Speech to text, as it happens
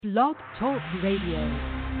Blog Talk Radio.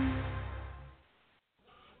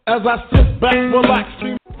 As I sit back, relax.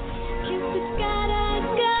 Cupid's got a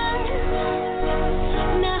gun.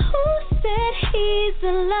 Now who said he's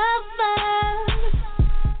a lover?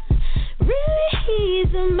 Really,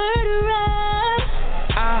 he's a murderer.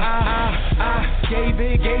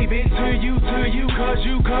 Gave it to you,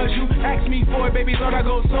 cause you asked me for it, baby, thought I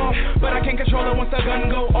go soft, but I can't control it once the gun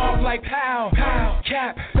go off like pow,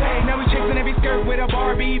 cap, bang, now we chasing every skirt with a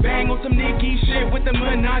Barbie bang, on some Nicki shit with the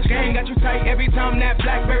Minaj gang, got you tight every time that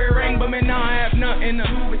Blackberry ring, but man, I have nothing to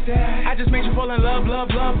do with that, I just made you fall in love,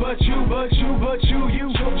 but you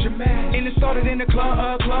choked your man, and it started in the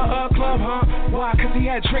club, huh, why, cause he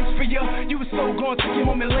had drinks for you, you was so gone, took you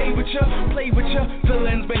home and play with your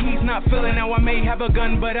feelings, but he's not feeling, now I may have a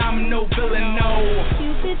gun, but I'm no villain, no.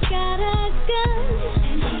 Cupid's got a gun.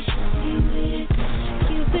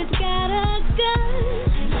 Cupid's got a gun.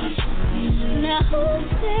 Now who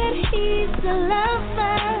said he's a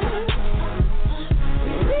lover?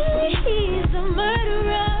 Really, he's a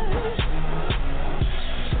murderer.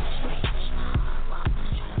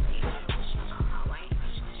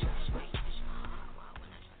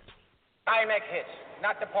 I make hits,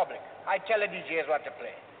 not the public. I tell the DJs what to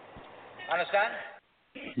play. Understand?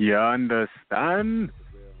 You understand?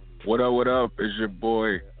 What up? It's your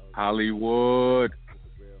boy, Hollywood.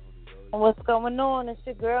 What's going on? It's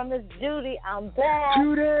your girl, Miss Judy. I'm back.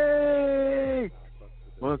 Judy!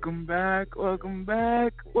 Welcome back.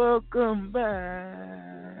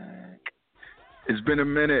 It's been a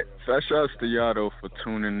minute. Shout outs to y'all, though, for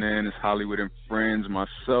tuning in. It's Hollywood and Friends.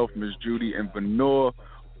 Myself, Miss Judy, and Venor,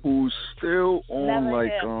 who's still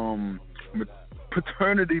on,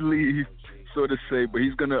 paternity leave, so to say, but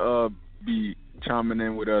he's gonna be chiming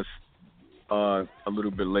in with us a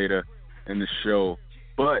little bit later in the show.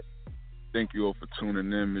 But thank you all for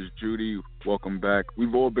tuning in. Miss Judy, welcome back.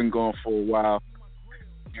 We've all been gone for a while.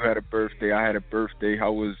 You had a birthday, I had a birthday.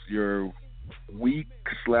 How was your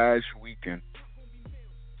week/weekend?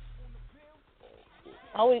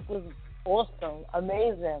 My week was awesome,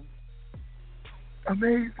 amazing. I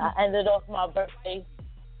ended off my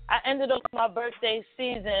birthday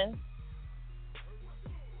season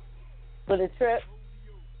with a trip,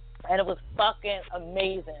 and it was fucking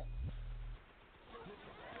amazing.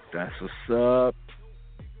 That's what's up.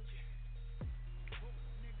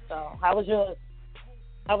 So, how was your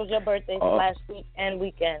birthday last week and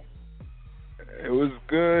weekend? It was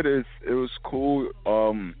good. It was cool.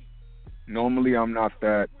 Normally I'm not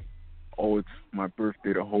that. Oh, it's my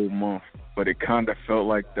birthday the whole month, but it kind of felt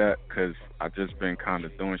like that because I just been kind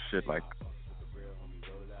of doing shit like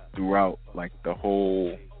throughout like the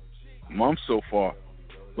whole month so far.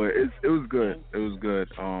 But it was good. It was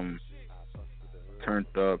good. Turned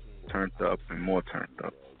up, and more turned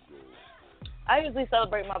up. I usually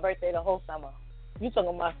celebrate my birthday the whole summer. You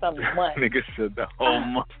talking about summer month? Nigga said the whole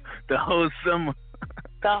month, the whole summer.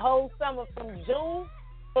 The whole summer from June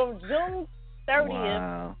 30th.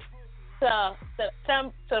 Wow. To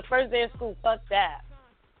the first day of school. Fuck that.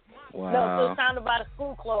 Wow. No, so it's time to buy the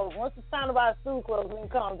school clothes. Once it's time to buy the school clothes, we can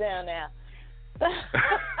calm down now.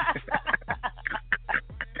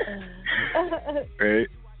 Right.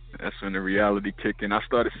 That's when the reality kicked in. I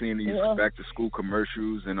started seeing these back to school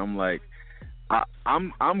commercials, and I'm like,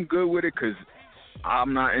 I'm good with it because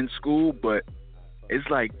I'm not in school, but it's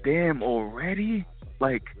like, damn, already?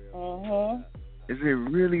 Like, is it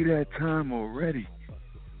really that time already?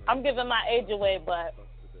 I'm giving my age away, but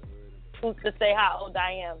who's to say how old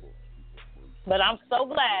I am? But I'm so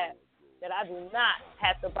glad that I do not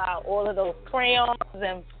have to buy all of those crayons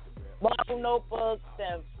and marble notebooks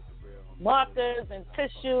and markers and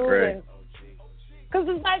tissues. Right. And because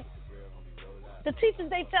it's like the teachers,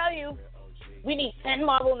 they tell you, we need 10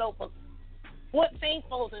 marble notebooks, 14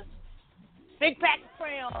 folders, big pack of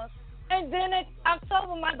crayons. And then in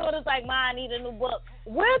October, my daughter's like, Ma, I need a new book.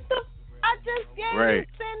 What the I just gave you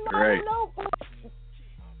 10 marble notebooks.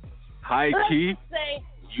 High key,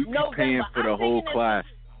 you be paying for the whole class.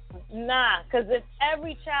 Nah, because if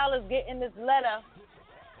every child is getting this letter,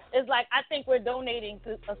 it's like I think we're donating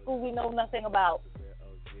to a school we know nothing about.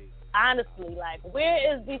 Honestly, like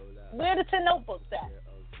where the 10 notebooks at?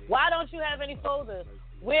 Why don't you have any folders?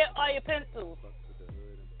 Where are your pencils?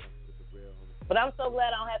 But I'm so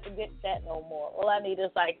glad I don't have to get that no more. All I need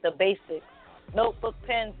is like the basics. Notebook,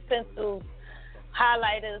 pens, pencils,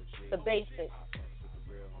 highlighters, the basics.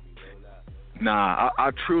 Nah,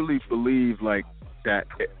 I truly believe like that.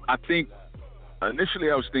 I think initially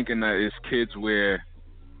I was thinking that it's kids where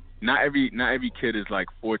not every kid is like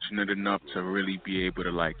fortunate enough to really be able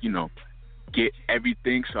to like, you know, get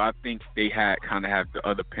everything. So I think they had kind of have the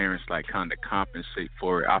other parents like kind of compensate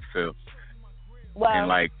for it. I feel, Well, and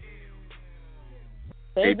like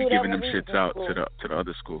they be do that giving when them we was shits in out school. to the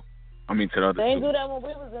other school. I mean to the other They didn't school. do that when we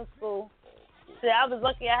was in school. See, I was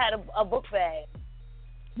lucky I had a book bag.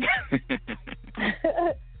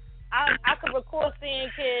 I could record seeing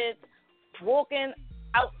kids walking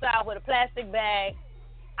outside with a plastic bag.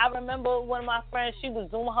 I remember one of my friends, she was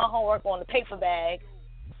doing her homework on the paper bag.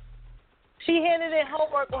 She handed in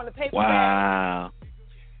homework on the paper bag. Wow.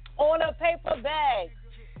 On a paper bag.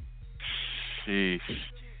 Sheesh.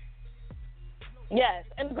 Yes,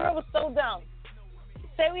 and the girl was so dumb.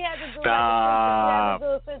 Say we had to do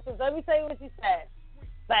a sentence. Let me tell you what she said.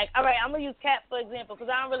 Like, all right, I'm going to use cat for example because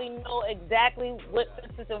I don't really know exactly what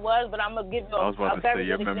sentence it was, but I'm going to give you a very good example. I was about to say,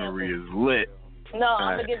 your memory is lit. No,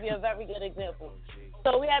 I'm going to give you a very good example.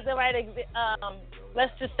 So we had to write,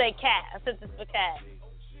 let's just say cat, a sentence for cat.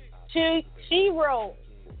 She wrote,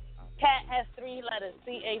 cat has 3 letters,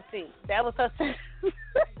 C-A-T. That was her sentence.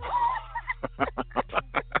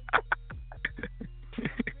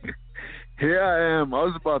 Here I am. I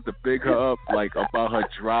was about to big her up, like, about her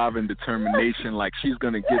drive and determination. Like, she's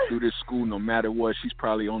going to get through this school no matter what. She's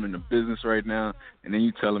probably owning a business right now. And then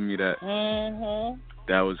you telling me that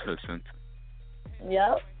that was her sentence.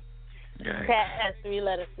 Yep. Yeah. Cat has 3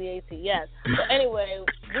 letters, C-A-T, yes. So anyway,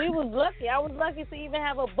 we was lucky. I was lucky to even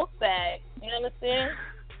have a book bag. You understand?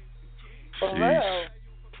 For real.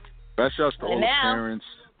 That's just all the parents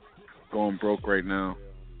going broke right now.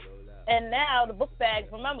 And now the book bags,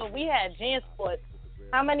 remember, we had JanSport.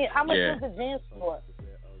 How much was the JanSport?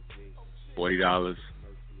 $40.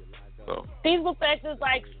 So. These book bags is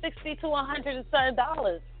like $60 to $100 and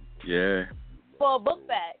something. Yeah. For a book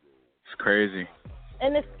bag. It's crazy.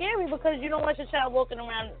 And it's scary because you don't want your child walking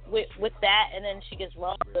around with that and then she gets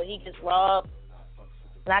robbed or he gets robbed.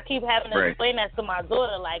 And I keep having to explain that to my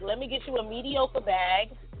daughter, like, let me get you a mediocre bag.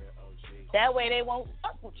 That way they won't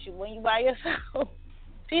fuck with you when you by yourself.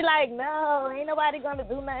 She like, no, ain't nobody going to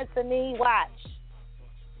do nothing to me. Watch.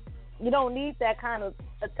 You don't need that kind of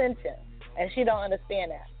attention. And she don't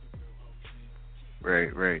understand that.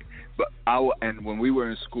 Right. But when we were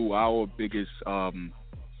in school, our biggest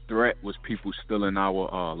threat was people stealing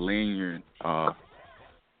our lanyard.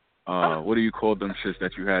 What do you call them shits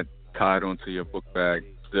that you had tied onto your book bag?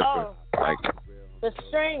 Zipper. Like the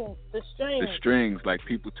strings, like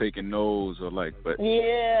people taking those or like, but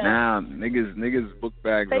yeah. Now niggas book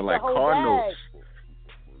bags take are like car notes.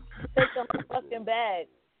 Take the whole fucking bag.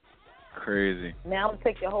 Crazy. Now I'm gonna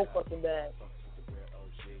take your whole fucking bag.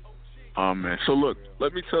 Oh man. So look,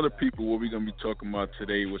 let me tell the people what we're gonna be talking about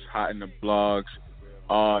today. What's hot in the blogs.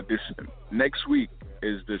 This next week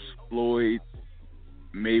is this Floyd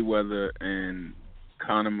Mayweather and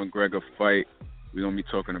Conor McGregor fight. We're gonna be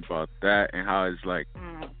talking about that and how it's like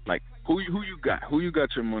who you got? Who you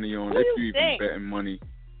got your money on? If you even betting money.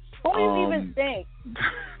 Who you even think?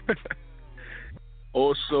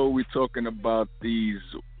 Also, we're talking about these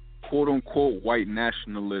quote unquote white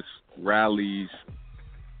nationalist rallies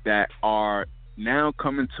that are now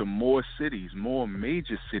coming to more cities, more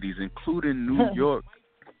major cities, including New York.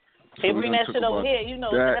 They bring that shit over here, you know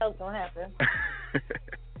what the hell's gonna happen.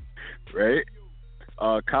 Right?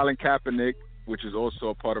 Colin Kaepernick, which is also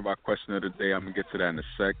a part of our question of the day. I'm going to get to that in a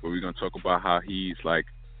sec, but we're going to talk about how he's, like,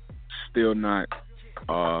 still not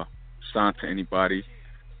signed to anybody.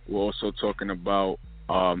 We're also talking about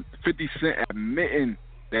 50 Cent admitting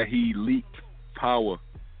that he leaked power.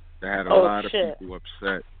 That had a lot of people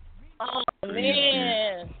upset. Oh,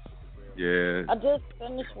 man. Yeah. I just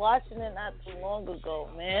finished watching it not too long ago,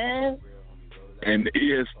 man. And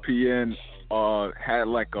ESPN had,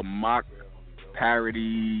 like, a mock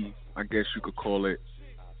parody, I guess you could call it,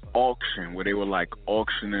 auction, where they were like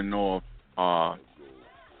auctioning off the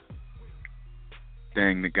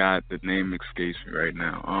name escapes me right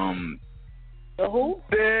now. The who?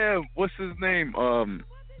 Damn, what's his name?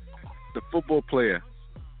 The football player.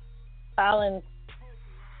 Colin.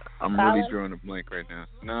 I'm really drawing a blank right now.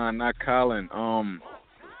 Nah, not Colin.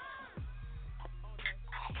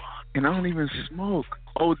 And I don't even smoke.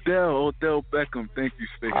 Odell Beckham. Thank you,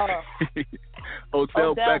 Stacey.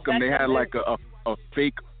 Odell Beckham. They had like a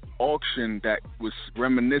fake auction that was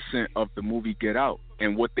reminiscent of the movie Get Out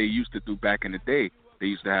and what they used to do back in the day. They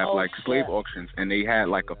used to have slave auctions, and they had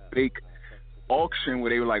like a fake auction where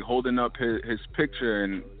they were like holding up his picture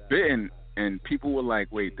and bidding, and people were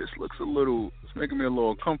like, "Wait, this looks it's making me a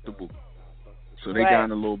little uncomfortable." So they got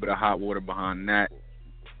in a little bit of hot water behind that.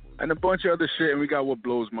 And a bunch of other shit, and we got what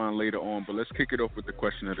blows mine later on. But let's kick it off with the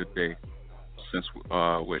question of the day, since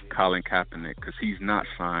with Colin Kaepernick, because he's not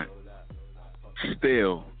signed.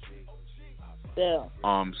 Still, Yeah.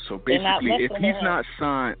 So They're not basically, if messing he's with him. not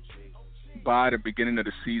signed by the beginning of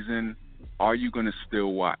the season, are you going to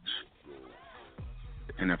still watch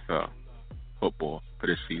the NFL football for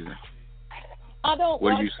this season? I don't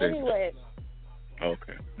What watch do you say? anyway.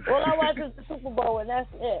 Okay. All I watch is the Super Bowl, and that's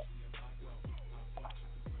it.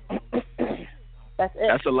 That's it.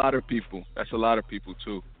 That's a lot of people. That's a lot of people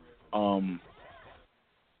too. And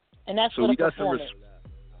that's So for the we got performance.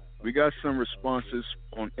 we got some responses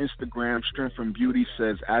on Instagram. Strength from Beauty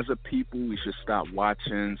says, as a people, we should stop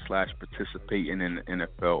watching / participating in the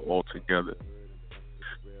NFL altogether.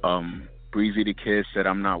 Breezy the Kid said,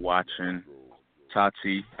 I'm not watching.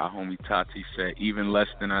 Tati, our homie Tati said, even less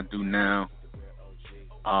than I do now.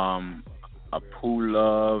 Apu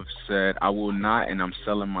Love said, I will not, and I'm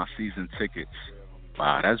selling my season tickets.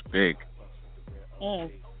 Wow, that's big.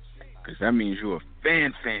 Because that means you're a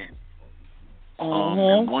fan.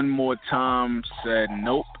 And one more time said,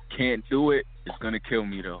 nope, can't do it. It's going to kill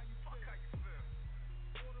me, though.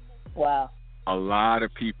 Wow. A lot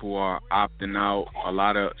of people are opting out. A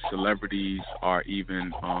lot of celebrities are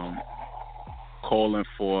even calling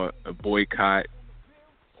for a boycott.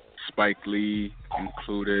 Spike Lee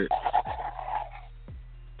included.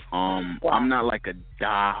 I'm not like a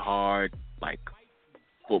diehard like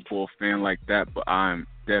football fan like that, but I'm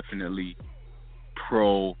definitely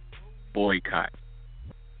pro boycott.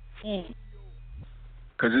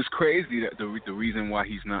 Because it's crazy that the reason why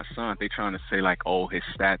he's not signed, they trying to say like, oh, his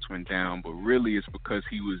stats went down, but really it's because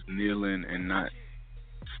he was kneeling and not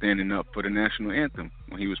standing up for the national anthem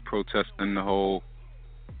when he was protesting the whole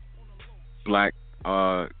Black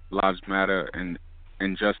Lives Matter and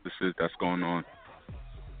injustices that's going on.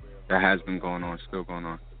 That has been going on, still going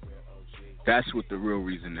on. That's what the real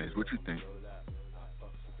reason is. What you think?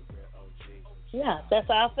 Yeah, that's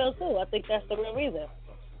how I feel too. I think that's the real reason.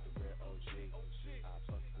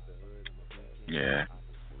 Yeah.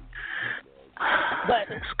 But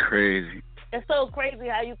it's crazy. It's so crazy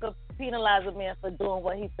how you could penalize a man for doing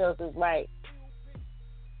what he feels is right.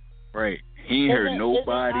 Right. He ain't heard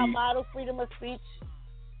nobody. Isn't our model freedom of speech?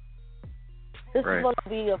 This is supposed to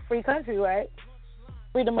be a free country, right?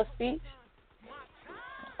 Freedom of speech.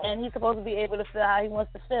 And he's supposed to be able to feel how he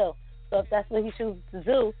wants to feel. So if that's what he chooses to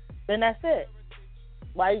do, then that's it.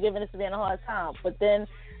 Why are you giving this man a hard time? But then,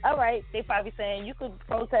 all right, they probably saying you could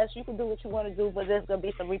protest, you can do what you want to do, but there's going to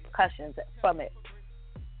be some repercussions from it.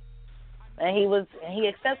 And he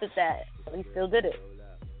accepted that, but he still did it.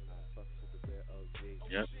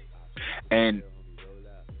 Yep. And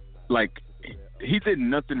like he did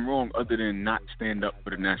nothing wrong other than not stand up for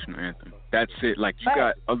the national anthem. That's it. Like you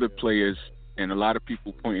got other players and a lot of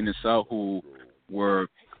people pointing this out who were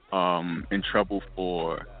in trouble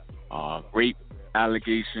for rape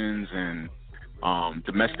allegations and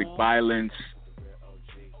domestic violence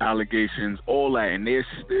allegations, all that, and they're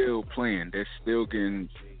still playing. They're still getting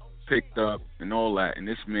picked up and all that, and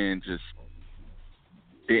this man just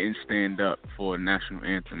didn't stand up for the national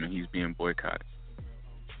anthem, and he's being boycotted.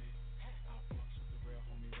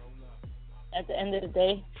 At the end of the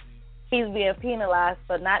day, he's being penalized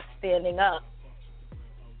for not standing up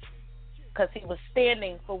because he was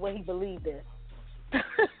standing for what he believed in.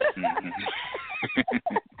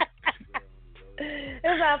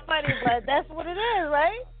 It's not funny, but that's what it is,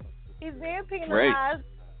 right? He's being penalized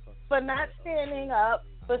for not standing up,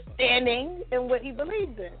 for standing in what he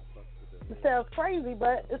believes in. It sounds crazy,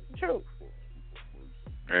 but it's the truth.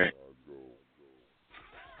 Right.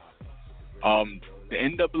 The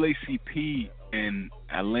NAACP in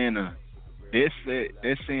Atlanta, they're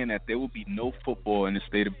saying that there will be no football in the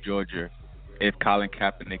state of Georgia if Colin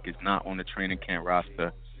Kaepernick is not on the training camp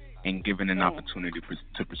roster and given an opportunity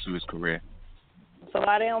to pursue his career. So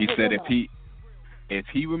why they don't He put said him if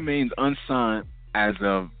he remains unsigned as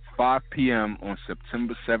of 5 p.m. on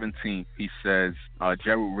September 17th, he says,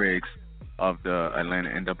 Gerald Riggs of the Atlanta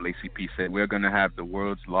NAACP said, we're going to have the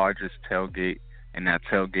world's largest tailgate, and that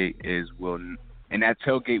tailgate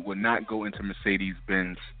will not go into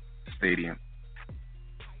Mercedes-Benz Stadium.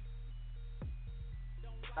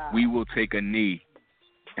 We will take a knee,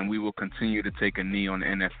 and we will continue to take a knee on the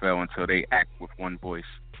NFL until they act with one voice.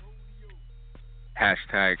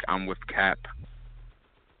 Hashtag I'm with Cap.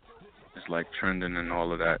 It's like trending and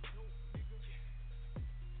all of that.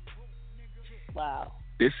 Wow.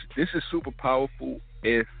 This is super powerful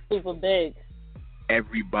if super big.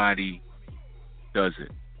 Everybody does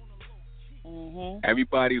it. Mm-hmm.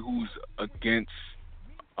 Everybody who's against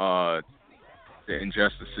the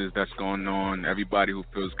injustices that's going on, everybody who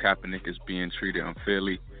feels Kaepernick is being treated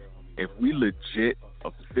unfairly, if we legit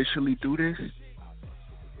officially do this,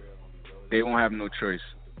 they won't have no choice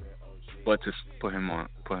but to put him on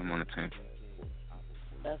the team.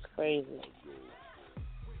 That's crazy.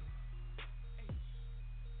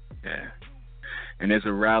 Yeah. And there's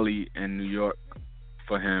a rally in New York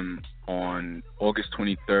for him on August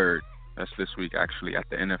 23rd. That's this week, actually, at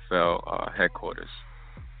the NFL headquarters.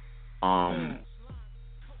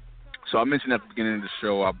 So I mentioned at the beginning of the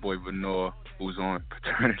show, our boy Venor, who's on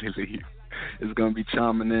paternity leave, is going to be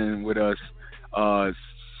chiming in with us.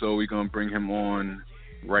 So we're going to bring him on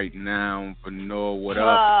right now. Venor, what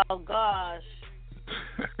up? Oh, gosh.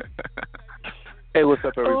 Hey, what's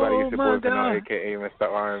up, everybody? Oh, it's your boy my Venor, God. a.k.a. Mr.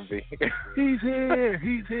 R&B. He's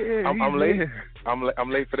here. I'm late. I'm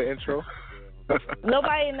late for the intro.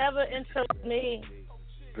 Nobody never introduced me.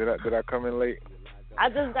 Did I come in late? I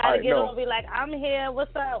just got to get on and be like, I'm here.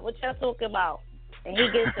 What's up? What y'all talking about? And he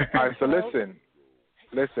gets the All right, so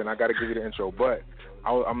listen. I got to give you the intro, but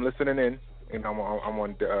I'm listening in, and I'm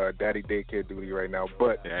on daddy daycare duty right now.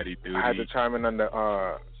 But daddy duty. I had to chime in on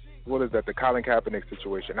the what is that? The Colin Kaepernick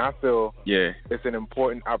situation. I feel it's an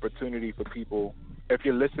important opportunity for people. If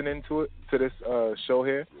you're listening to this show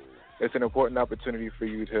here, it's an important opportunity for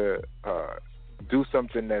you to do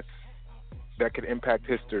something that could impact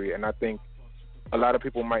history. And I think a lot of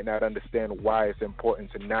people might not understand why it's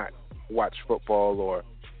important to not watch football or,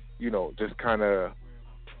 just kind of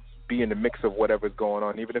be in the mix of whatever's going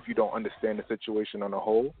on, even if you don't understand the situation on a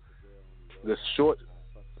whole. The short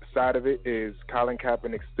side of it is Colin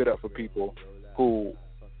Kaepernick stood up for people who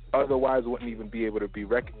otherwise wouldn't even be able to be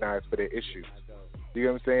recognized for their issues. Do you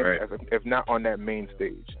know what I'm saying? Right. If not on that main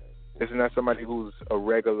stage. This is not somebody who's a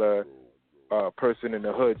regular person in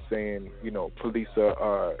the hood saying, police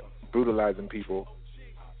are brutalizing people.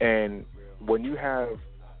 And when you have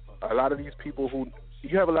a lot of these people who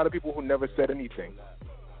never said anything.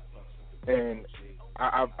 And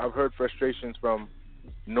I've heard frustrations from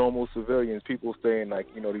normal civilians, people saying like,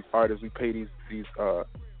 these artists, we pay these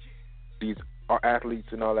athletes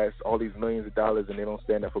and all these millions of dollars, and they don't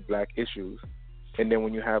stand up for black issues. And then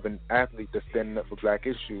when you have an athlete that's standing up for black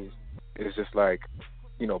issues, it's just like,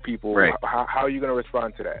 people, right. How are you going to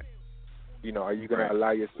respond to that? Are you going to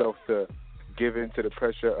allow yourself to give in to the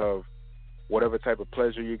pressure of whatever type of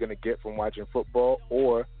pleasure you're going to get from watching football,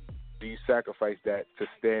 or do you sacrifice that to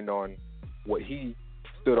stand on what he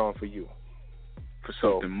stood on for you? For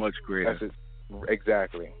something much greater. That's it.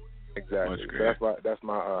 Exactly. Much greater. So that's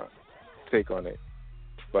my take on it.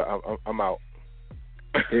 But I'm out.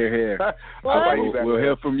 Here. We'll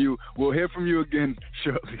hear from you. We'll hear from you again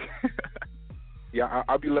shortly. Yeah,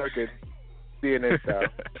 I'll be lurking. CNN style.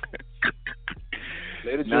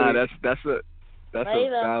 Later, Judy. Nah, that's a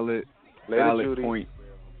valid point.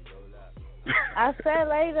 I said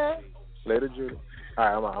later. Later, Judy.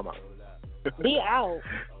 All right, I'm out. Be out.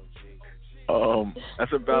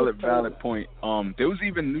 That's a valid point. There was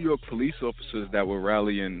even New York police officers that were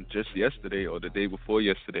rallying just yesterday or the day before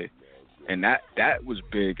yesterday, and that was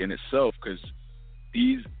big in itself, because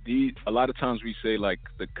these a lot of times we say like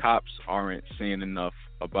the cops aren't saying enough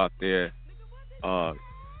about their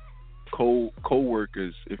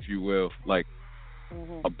co-workers, if you will, like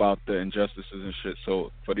about the injustices and shit.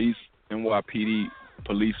 So for these NYPD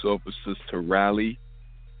police officers to rally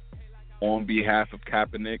on behalf of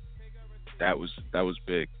Kaepernick, that was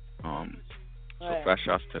big. So fast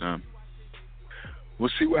shots to them. We'll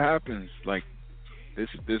see what happens. Like this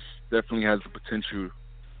definitely has the potential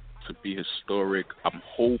to be historic. I'm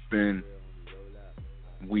hoping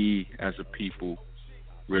we as a people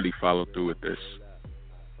really follow through with this.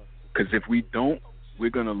 Because if we don't,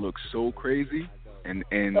 we're gonna look so crazy, and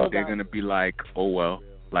they're gonna be like, oh well,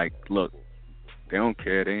 like look, they don't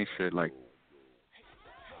care, they ain't shit. Like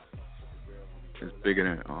it's bigger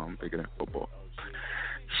than football.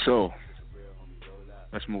 So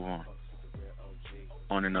let's move on.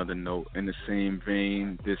 On another note, in the same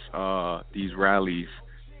vein, these rallies.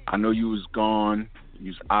 I know you was gone,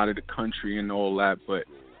 you was out of the country and all that, but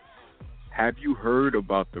have you heard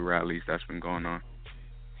about the rallies that's been going on?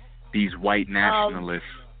 These white nationalists.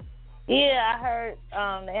 Yeah, I heard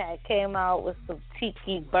they had came out with some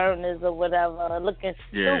tiki burners or whatever, looking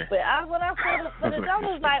stupid. When I saw the footage, I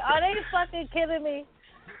was like, are they fucking kidding me?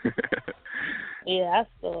 Yeah, I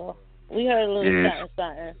saw. We heard a little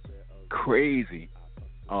something. Crazy.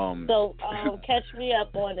 So catch me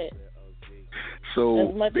up on it.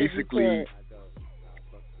 So basically,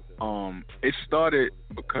 it started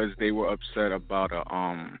because they were upset about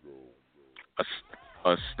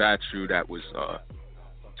a statue that was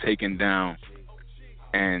taken down,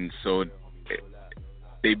 and so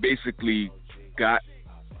they basically got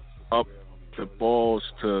up the balls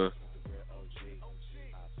to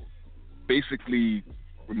basically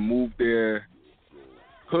remove their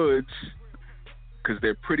hoods because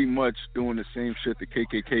they're pretty much doing the same shit the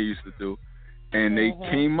KKK used to do. And they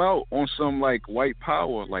came out on some, like, white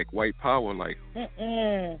power, like,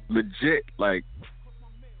 legit, like,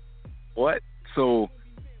 what? So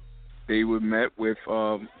they were met with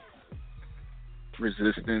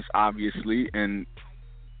resistance, obviously, and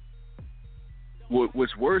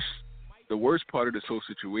what's worse, the worst part of this whole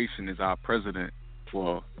situation is our president,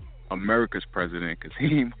 well, America's president, because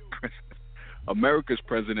he ain't president. America's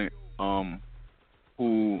president,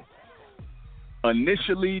 who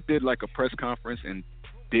initially did like a press conference and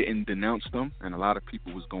didn't denounce them, and a lot of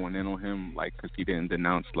people was going in on him, like, because he didn't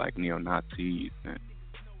denounce like neo-Nazis and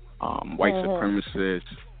white supremacists.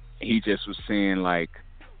 He just was saying like,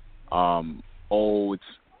 oh,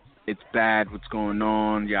 it's bad what's going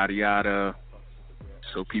on, yada yada.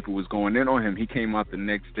 So people was going in on him. He came out the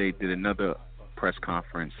next day, did another press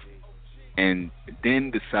conference, and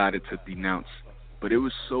then decided to denounce. But it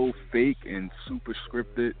was so fake and super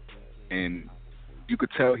scripted, and you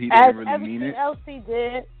could tell he didn't really mean it. Everything else he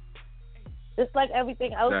did, just like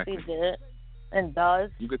everything else he did and does.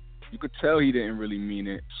 You could tell he didn't really mean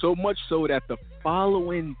it. So much so that the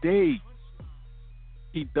following day,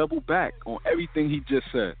 he doubled back on everything he just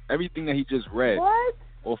said, everything that he just read,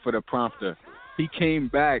 or for the prompter. He came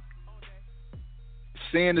back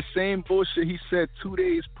saying the same bullshit he said 2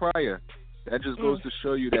 days prior. That just goes to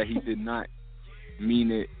show you that he did not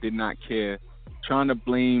mean it, did not care. Trying to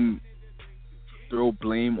throw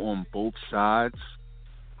blame on both sides.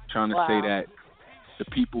 Trying to say that the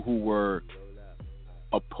people who were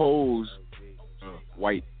opposed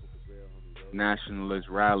white nationalist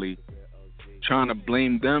rally, trying to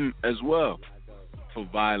blame them as well for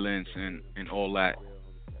violence and all that.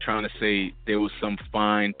 Trying to say there was some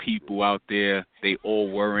fine people out there. They all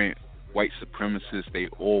weren't white supremacists. They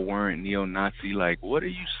all weren't neo-Nazi. Like, what are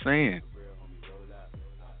you saying?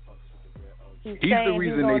 He's the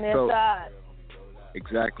reason they felt.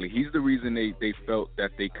 Exactly. He's the reason they felt that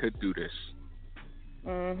they could do this. He's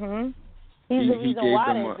the reason he gave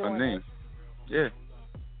why them they're doing a name. This. Yeah.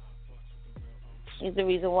 He's the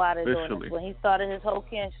reason why they're doing this. When he started his whole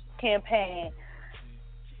campaign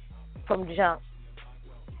from jump.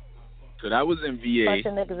 So that was in VA.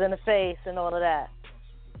 Punching niggas in the face and all of that.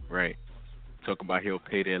 Right. Talk about he'll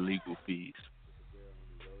pay their legal fees.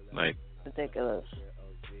 Like. Ridiculous.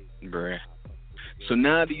 Bruh. So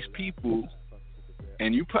now these people,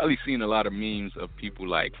 and you probably seen a lot of memes of people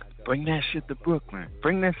like, bring that shit to Brooklyn.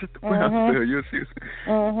 Bring that shit to Brownsville. You'll see.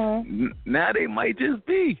 Now they might just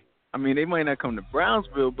be. I mean, they might not come to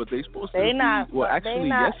Brownsville, but they supposed to be. Well, actually,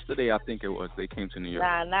 yesterday I think it was. They came to New York.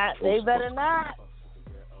 They better not.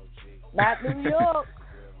 Not New York.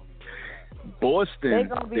 Boston. They're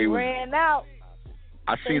going to be ran out.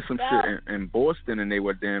 I seen some shit in Boston, and they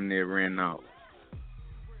were damn near ran out.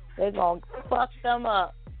 They're going to fuck them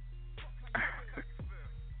up.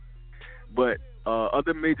 But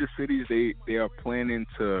other major cities they are planning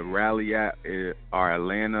to rally at are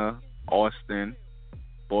Atlanta, Austin,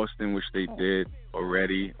 Boston, which they did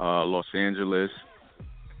already, Los Angeles,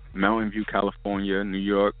 Mountain View, California, New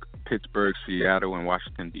York, Pittsburgh, Seattle, and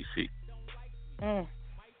Washington, D.C.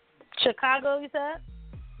 Chicago, you said?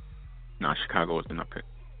 No, Chicago wasn't up here.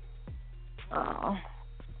 Oh.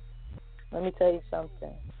 Let me tell you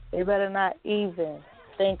something. They better not even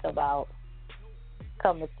think about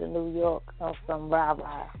coming to New York on some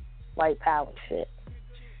rah-rah white power shit.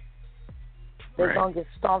 They're going to get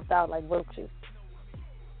stomped out like roaches.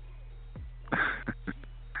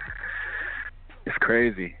 It's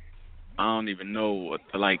crazy. I don't even know what,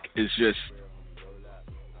 like, it's just,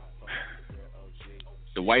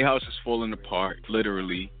 the White House is falling apart,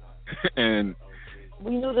 literally, and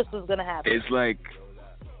we knew this was going to happen. It's like,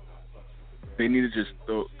 they need to just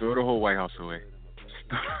throw the whole White House away.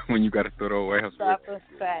 When you got to throw the whole White House away. Start from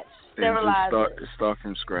scratch. Sterilize it. Start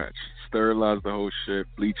from scratch. Sterilize the whole shit.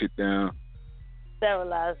 Bleach it down.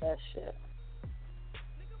 Sterilize that shit.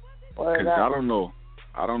 Because I don't know.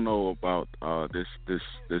 I don't know about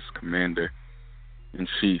this commander in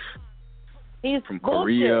chief. He's from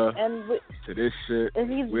Korea and to this shit.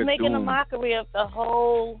 And he's We're making doomed. a mockery of the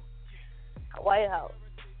whole White House.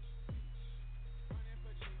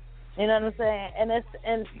 You know what I'm saying?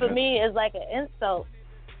 And for me, it's like an insult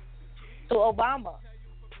to Obama,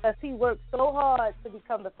 because he worked so hard to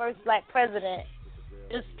become the first black president,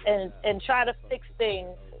 and try to fix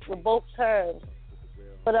things with both terms.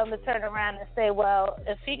 For them to turn around and say, well,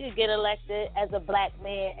 if he could get elected as a black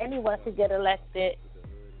man, anyone could get elected.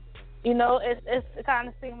 You know, it kind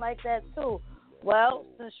of seemed like that too. Well,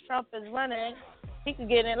 since Trump is running, he could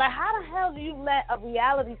get in. Like, how the hell do you let a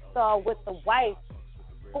reality star with the wife,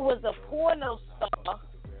 who was a porno star,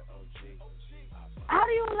 How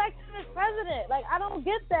do you elect him as president? Like, I don't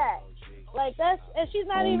get that. Like, and she's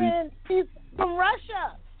not she's from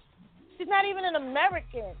Russia. She's not even an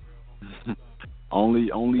American. only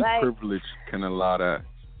like, privilege can allow that.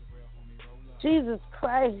 Jesus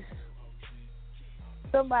Christ.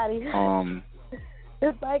 Somebody.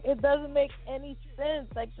 It's like, it doesn't make any sense.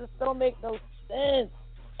 Like, this don't make no sense.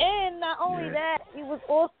 And not only that, he was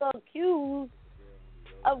also accused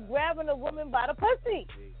of grabbing a woman by the pussy.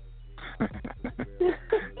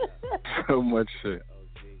 So much shit.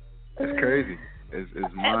 It's crazy.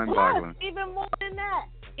 It's mind-boggling. Even more than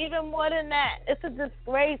that. It's a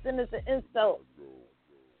disgrace and it's an insult.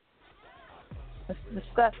 It's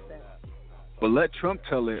disgusting. But let Trump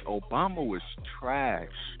tell it. Obama was trash.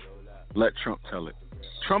 Let Trump tell it.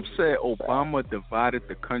 Trump said Obama divided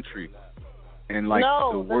the country in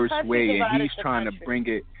the worst way, and he's trying to bring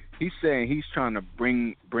it. He's saying he's trying to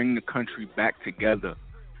bring the country back together.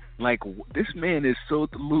 Like, this man is so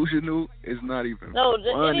delusional. It's not even funny.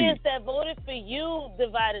 The idiots that voted for you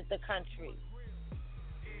divided the country.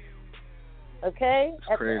 Okay? It's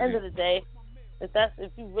At crazy. the end of the day,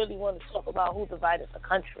 if you really want to talk about who divided the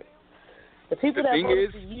country. The people that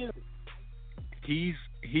voted for you.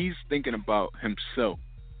 He's thinking about himself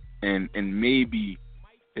and maybe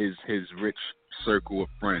his rich circle of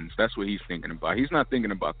friends. That's what he's thinking about. He's not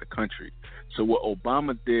thinking about the country. So what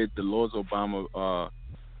Obama did, the laws Obama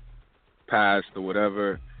passed or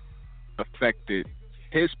whatever, affected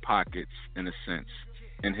his pockets in a sense,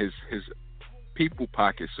 and his people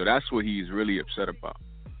pockets. So that's what he's really upset about,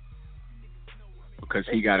 because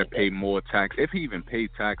he got to pay more tax, if he even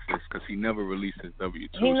paid taxes, because he never released his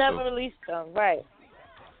W-2. He never released them, right?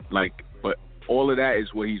 Like, but all of that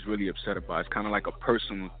is what he's really upset about. It's kind of like a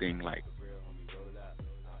personal thing. Like,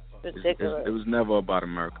 ridiculous. It was never about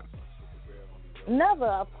America. Never,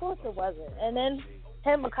 of course it wasn't. And then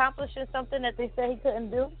him accomplishing something that they said he couldn't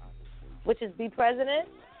do, which is be president.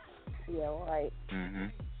 Like,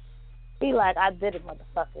 he like, I did it,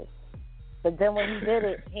 motherfucker. But then when he did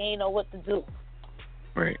it, he ain't know what to do.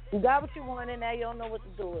 Right. You got what you wanted, now you don't know what to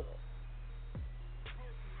do with it.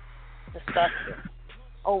 Disgusting.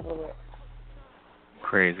 Over it.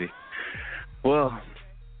 Crazy. Well,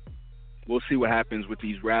 we'll see what happens with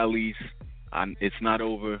these rallies. It's not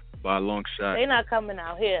over by a long shot. They're not coming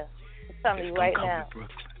out here. I'm telling you right now.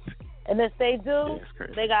 And if they do,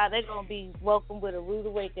 they're gonna be welcomed with a rude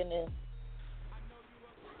awakening.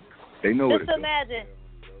 They know Just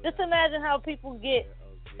imagine how people get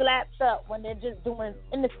slapped up when they're just doing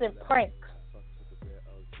innocent pranks.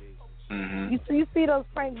 Mm-hmm. You see those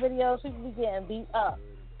prank videos, people be getting beat up.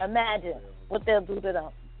 Imagine what they'll do to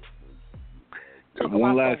them.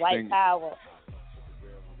 One last white thing. Power.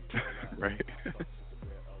 Right.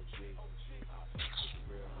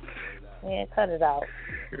 Yeah, cut it out.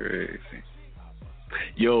 Crazy.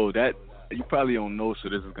 Yo, that you probably don't know, so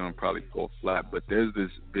this is gonna probably fall flat. But there's this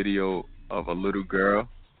video of a little girl,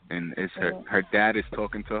 and it's her dad is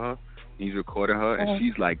talking to her. He's recording her, and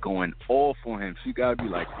she's like going off on him. She gotta be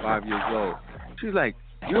like 5 years old. She's like,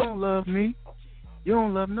 "You don't love me. You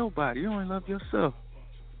don't love nobody. You only love yourself."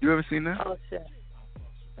 You ever seen that? Oh shit.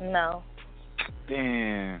 No.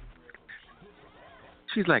 Damn.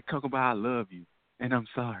 She's like, "Talk about I love you, and I'm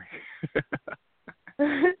sorry."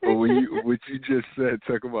 But what you just said,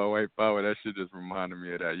 talk about white power, that shit just reminded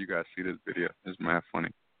me of that. You gotta see this video. It's mad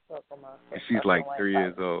funny. And she's like 3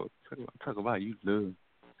 years old. Talk about you love.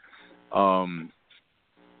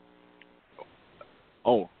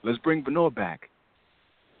 Oh, let's bring Benor back.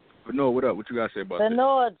 Benor, what up? What you gotta say about this?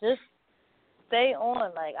 Benor, just stay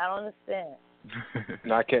on. Like, I don't understand.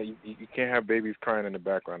 No, I can't. You can't have babies crying in the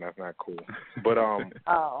background. That's not cool. But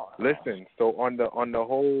listen. So on the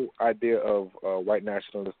whole idea of white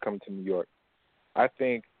nationalists coming to New York, I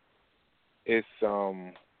think it's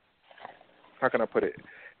how can I put it?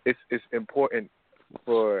 It's important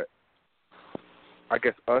for, I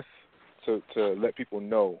guess, us to let people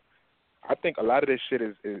know. I think a lot of this shit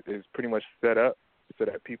is pretty much set up so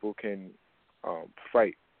that people can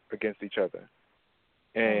fight against each other.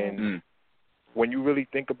 And when you really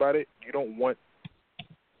think about it, you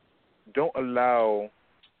don't allow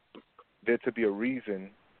there to be a reason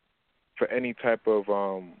for any type of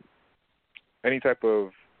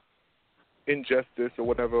injustice or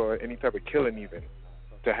whatever, or any type of killing even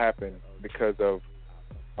to happen because of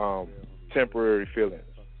temporary feelings.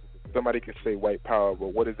 Somebody could say white power,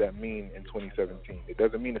 but what does that mean in 2017? It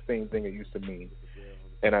doesn't mean the same thing it used to mean.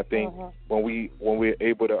 And I think when we're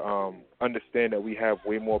able to understand that we have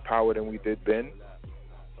way more power than we did then,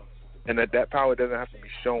 and that power doesn't have to be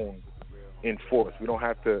shown in force. We don't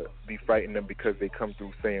have to be fighting them because they come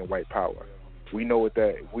through saying white power. We know it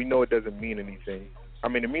doesn't mean anything. I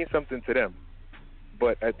mean, it means something to them,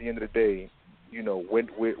 but at the end of the day, you know,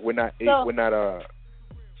 we're not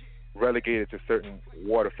relegated to certain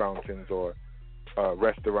water fountains or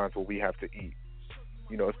restaurants where we have to eat.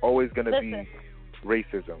 You know, it's always going to be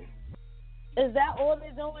racism. Is that all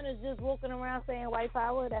they're doing? Is just walking around saying white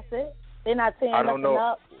power? That's it? They're not tearing nothing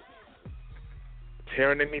up?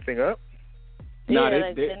 Tearing anything up? No,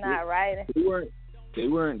 they're not writing. They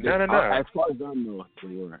weren't. No. As far as I know,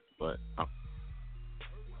 they weren't. But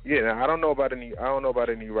yeah, I don't know about any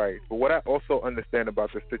riots. But what I also understand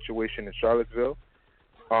about the situation in Charlottesville,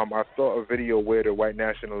 I saw a video where the white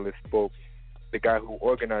nationalist spoke, the guy who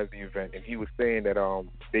organized the event, and he was saying that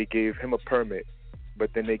they gave him a permit, but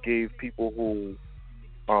then they gave people who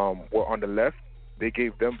were on the left, they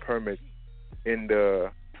gave them permits in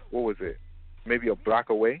maybe a block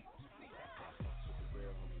away.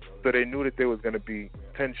 So they knew that there was going to be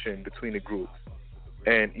tension between the groups.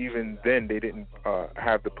 And even then, they didn't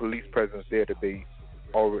have the police presence there that the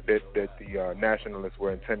nationalists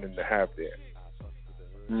were intending to have there.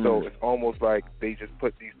 So it's almost like they just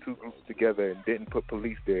put these two groups together and didn't put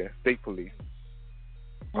police there, state police,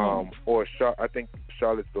 or I think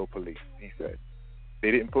Charlottesville police. He said they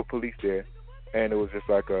didn't put police there, and it was just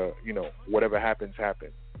like whatever happens,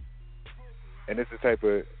 happens. And this is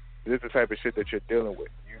the type of shit that you're dealing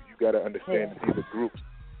with. You got to understand that these are groups.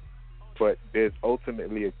 But there's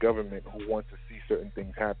ultimately a government who wants to see certain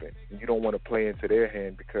things happen. And you don't want to play into their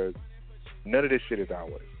hand because none of this shit is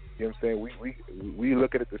ours. You know what I'm saying? We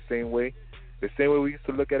look at it the same way we used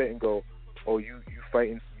to look at it and go, oh, you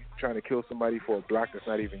fighting, you trying to kill somebody for a block that's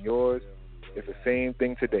not even yours. It's the same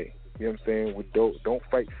thing today. You know what I'm saying? We don't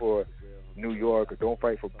fight for New York or don't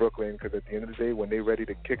fight for Brooklyn, because at the end of the day, when they're ready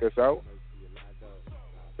to kick us out,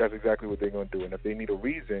 that's exactly what they're going to do. And if they need a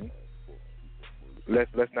reason,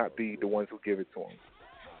 let's not be the ones who give it to them.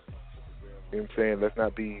 You know what I'm saying? Let's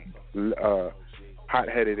not be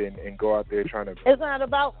hot-headed and go out there trying to... It's not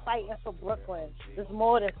about fighting for Brooklyn. It's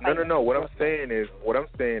more than fighting. No. What I'm saying is,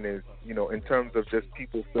 you know, in terms of just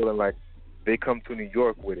people feeling like they come to New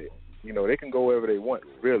York with it. You know, they can go wherever they want,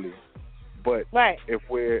 really. But if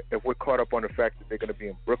we're caught up on the fact that they're going to be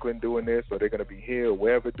in Brooklyn doing this, or they're going to be here or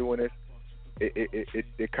wherever doing this,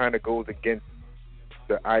 it kind of goes against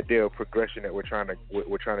the idea of progression that we're trying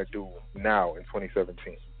to do now in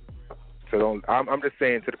 2017. So I'm just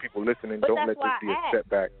saying to the people listening, don't let this be a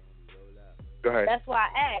setback. Go ahead. That's why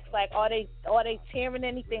I asked. Like, are they tearing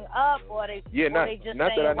anything up, or are they just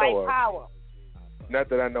not saying white power? Not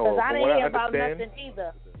that I know of. Because I didn't hear about nothing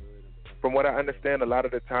either. From what I understand, a lot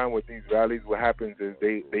of the time with these rallies, what happens is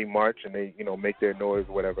they march and they make their noise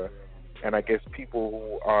or whatever, and I guess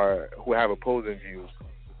people who have opposing views,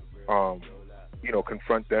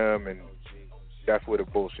 confront them, and that's where the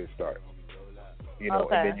bullshit starts. And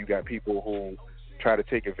then you got people who try to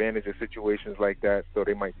take advantage of situations like that, so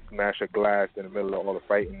they might smash a glass in the middle of all the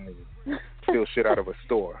fighting and steal shit out of a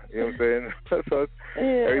store. You know what I'm saying? So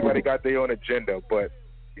everybody got their own agenda, but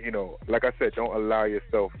like I said, don't allow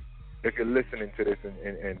yourself, if you're listening to this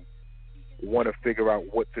and want to figure out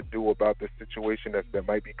what to do about this situation that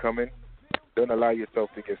might be coming, don't allow yourself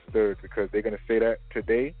to get stirred, because they're going to say that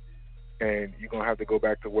today, and you're going to have to go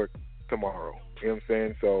back to work tomorrow. You know what I'm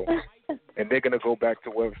saying? So, and they're going to go back to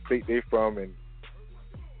whatever state they're from, and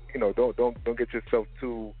don't get yourself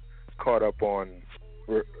too caught up on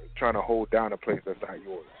trying to hold down a place that's not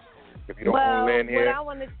yours. If you don't own land here,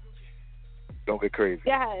 don't get crazy.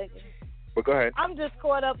 Yeah. But go ahead. I'm just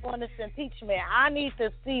caught up on this impeachment. I need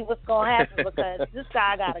to see what's going to happen, because this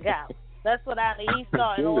guy got to go. That's what he's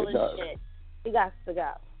starting all this shit. He got to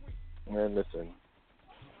go. Man, listen.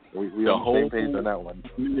 We on the same page on that one.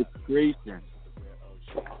 Administration.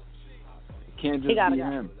 It can't just be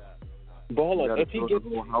him. But hold on, if he gets the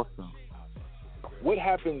whole house down. What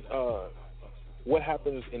happens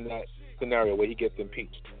in that scenario where he gets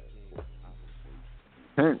impeached?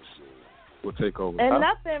 Pence will take over. And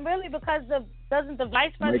nothing really, because doesn't the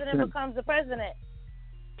vice president becomes the president?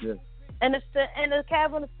 Yeah. And the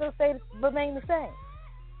cabinet still remain the same.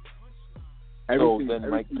 So then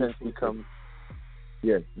Mike Pence becomes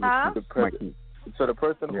the president. So the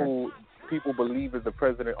person who people believe is the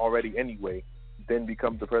president already anyway then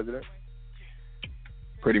becomes the president?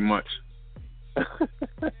 Pretty much.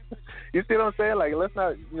 You see what I'm saying? Like, let's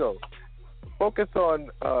not, focus on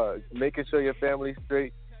making sure your family's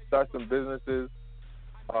straight, start some businesses,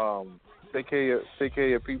 take care of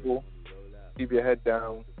your people, keep your head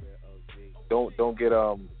down. Don't get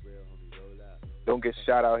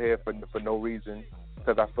shot out here for no reason,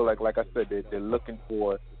 because I feel like I said, they're looking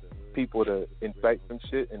for people to incite some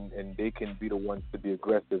shit, and they can be the ones to be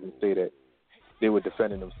aggressive and say that they were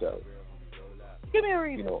defending themselves. Give me a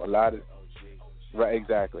reason. You know, a lot of right,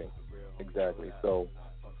 exactly. So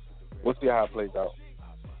we'll see how it plays out.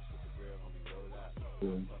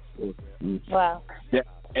 Wow. Yeah,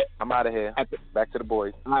 I'm out of here. Back to the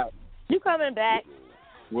boys. You coming back?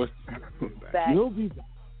 What's back? You'll be back.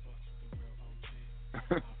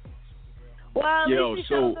 Well, at Yo, least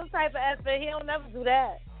he shows some type of effort. He don't never do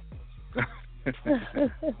that.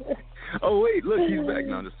 Oh wait, look, he's back.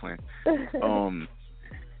 No, I'm just playing.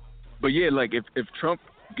 But yeah, like if Trump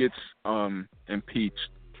gets impeached,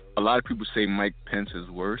 a lot of people say Mike Pence is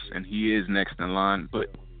worse, and he is next in line. But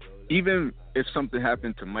even if something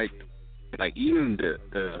happened to Mike, like even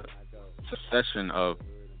the succession of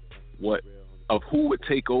who would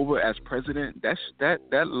take over as president, that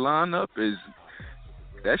lineup is,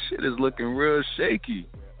 that shit is looking real shaky.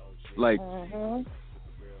 Like,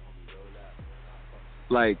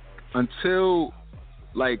 like until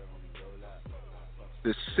like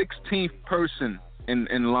the 16th person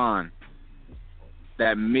in line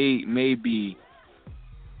that may be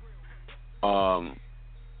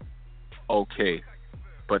okay,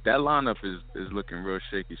 but that lineup is looking real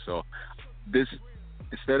shaky. So this,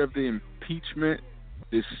 instead of the impeachment,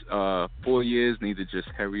 this 4 years need to just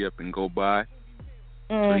hurry up and go by,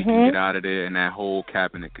 so he can get out of there, and that whole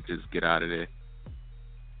cabinet could just get out of there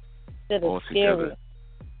altogether.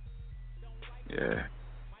 Yeah.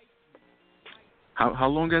 How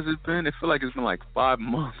long has it been? It feel like it's been like 5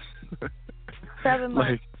 months. 7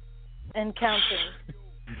 months and counting.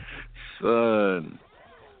 Son.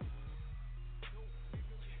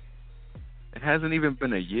 It hasn't even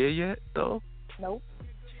been a year yet, though? Nope.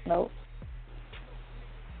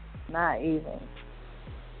 Not even.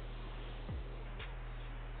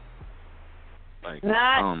 Like,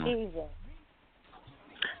 not even.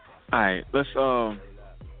 Alright, let's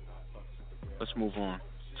move on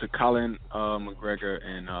to Colin McGregor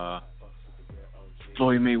and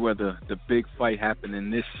Floyd Mayweather. The big fight happening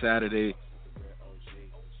this Saturday.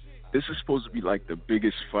 This is supposed to be like the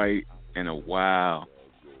biggest fight in a while.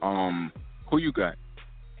 Who you got?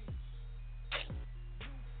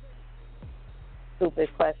 Stupid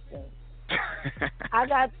question. I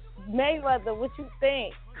got Mayweather. What you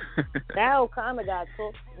think? That O'Connor got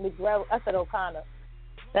cooked. McGregor. I said O'Connor.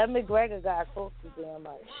 That McGregor got cooked too damn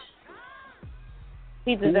much.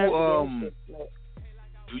 He deserves to get shit.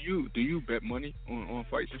 Do you bet money on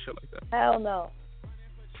fights and shit like that? Hell no.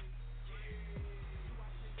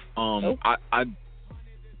 Nope. I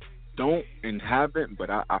don't and haven't, but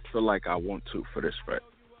I feel like I want to for this fight.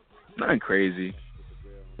 Nothing crazy.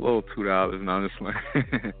 A little $2, no, I'm just like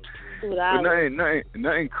 $2.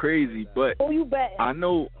 Nothing crazy, but who you betting? I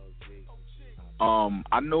know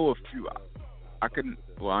a few. I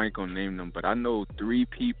ain't gonna name them, but I know 3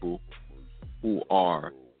 people who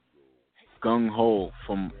are gung ho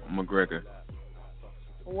from McGregor.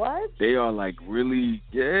 What? They are like really,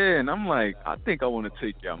 yeah, and I'm like, I think I want to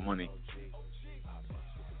take your money.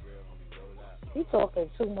 He's talking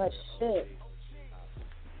too much shit,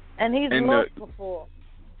 and he's lost before.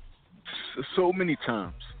 So many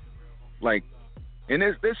times, like, and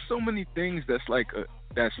there's so many things that's like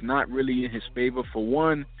that's not really in his favor. For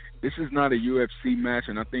one, this is not a UFC match,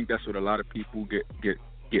 and I think that's what a lot of people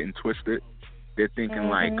getting twisted. They're thinking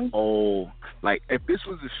like, oh, like if this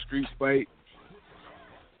was a street fight,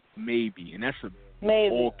 maybe, and that's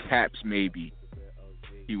all caps maybe,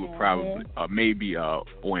 he would probably maybe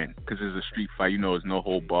win, because it's a street fight. You know, there's no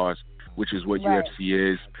hold bars, which is what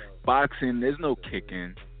UFC is. Boxing, there's no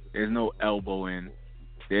kicking, there's no elbowing,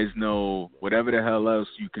 there's no whatever the hell else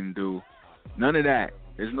you can do. None of that.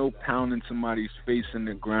 There's no pounding somebody's face in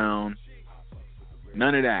the ground.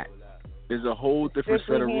 None of that. There's a whole different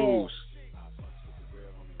set of rules.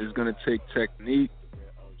 It's gonna take technique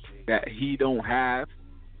that he don't have.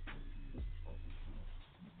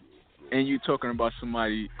 And you're talking about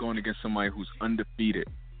somebody going against somebody who's undefeated,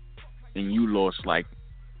 and you lost like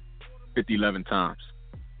 11 times.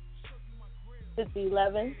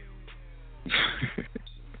 11.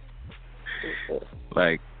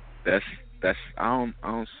 Like that's I don't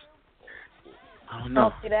know. I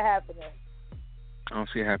don't see that happening. I don't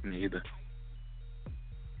see it happening either.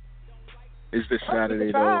 It's this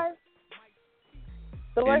Saturday though.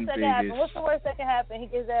 The worst that can happen. What's the worst that can happen? He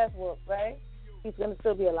gets his ass whooped, right? He's gonna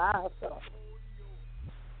still be alive, so.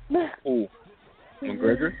 Oh,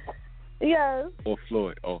 McGregor? Yes. Or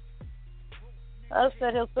Floyd? Oh. I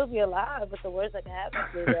said he'll still be alive, but the worst that can happen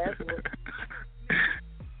is his ass whooped.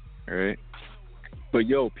 All right. But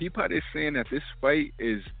yo, people are saying that this fight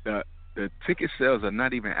is the ticket sales are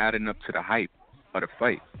not even adding up to the hype of the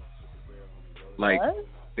fight. Like, what?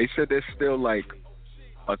 They said there's still like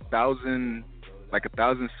 1,000 like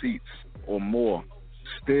 1,000 seats or more,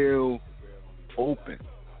 still open.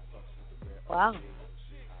 Wow.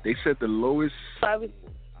 They said the lowest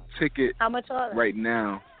ticket how much are they? right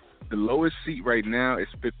now, the lowest seat right now is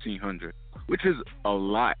 $1,500, which is a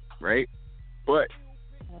lot, right? But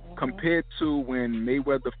compared to when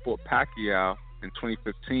Mayweather fought Pacquiao in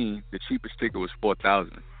 2015, the cheapest ticket was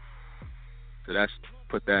 $4,000. So that's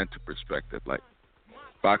put that into perspective. Like,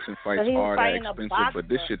 boxing fights are that expensive, but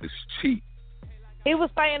this shit is cheap. He was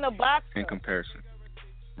fighting a boxer in comparison,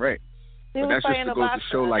 right? But that's just to go to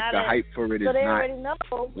show like the hype for it is not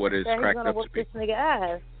what it's cracked up to be. This nigga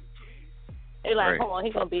ass. They like, right. Hold on,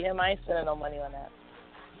 he gonna beat him. I ain't spending no money on that.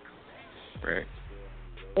 Right.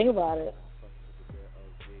 Think about it.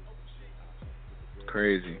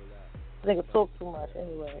 Crazy. Nigga talk too much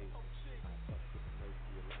anyway.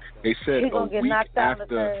 They said he's gonna get knocked out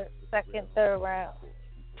after, in the second, third round.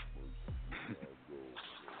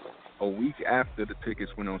 A week after the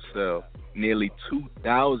tickets went on sale, nearly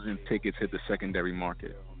 2,000 tickets hit the secondary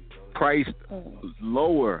market. Priced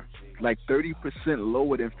lower, like 30%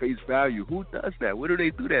 lower than face value. Who does that? Where do they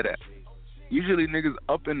do that at? Usually niggas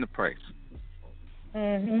up in the price.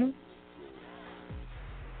 Mhm.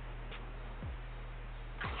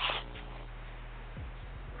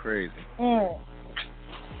 Crazy.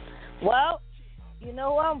 Well, you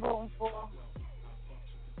know who I'm voting for.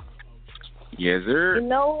 Yes, sir. You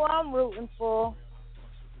know who I'm rooting for.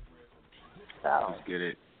 So. Let's get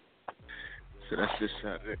it. So that's this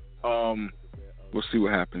Saturday. We'll see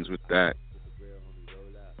what happens with that.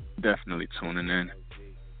 Definitely tuning in.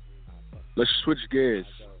 Let's switch gears.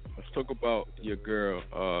 Let's talk about your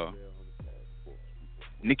girl,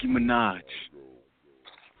 Nicki Minaj,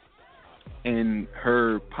 and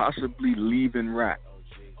her possibly leaving rap.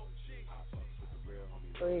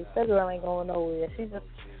 Please, that girl ain't going nowhere. She just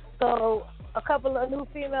so a couple of new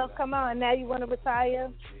females come out, and now you want to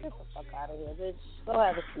retire? Get the fuck out of here, bitch. Go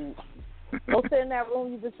have a seat. Go sit in that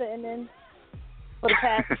room you've been sitting in for the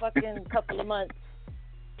past fucking couple of months,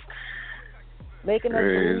 making us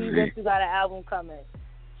believe that you got an album coming.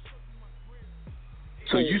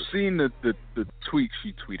 So you seen the tweet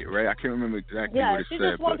she tweeted, right? I can't remember exactly what it said. Yeah,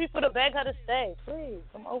 she just want people to beg her to stay. Please,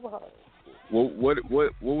 come over her. What was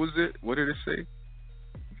it? What did it say?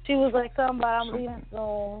 She was like, something about I'm leaving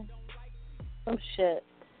soon. Some shit.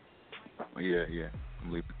 Oh, yeah,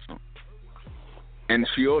 I'm leaving soon. And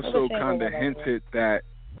she also kind of hinted that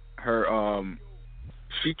her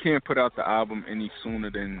she can't put out the album any sooner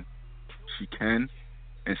than she can,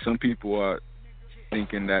 and some people are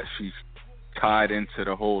thinking that she's tied into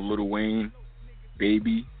the whole Lil Wayne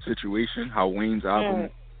Baby situation, how Wayne's album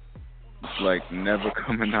is like never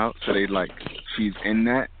coming out, so they like she's in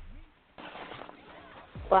that.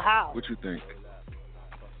 But how? What you think?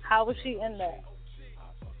 How was she in that?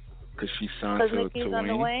 Because she signed to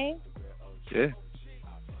under Wayne. Yeah.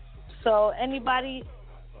 So anybody,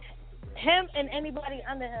 him and anybody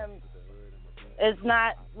under him, is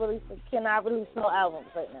not cannot release no albums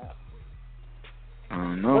right now. I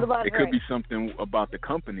don't know. What about it Drake? could be something about the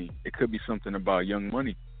company. It could be something about Young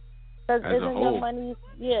Money. Because isn't Young Money,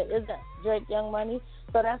 isn't Drake Young Money?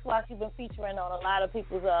 So that's why she's been featuring on a lot of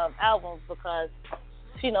people's albums, because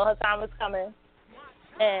she know her time is coming,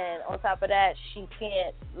 and on top of that, she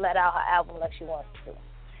can't let out her album like she wants to.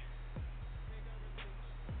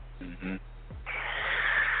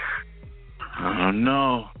 I don't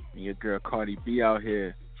know. Your girl Cardi B out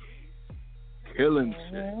here killing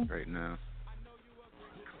shit right now.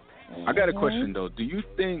 I got a question though. Do you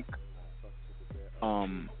think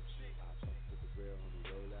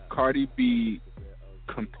Cardi B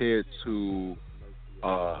compared to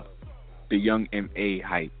the Young M.A.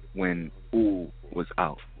 hype when Ooh was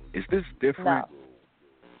out, is this different?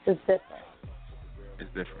 No. It's different. It's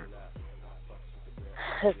different.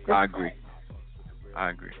 It's different. I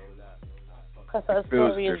agree. Because her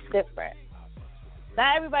story is different.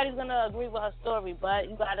 Not everybody's going to agree with her story, but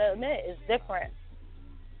you got to admit, it's different.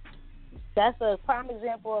 That's a prime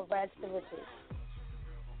example of rags to riches.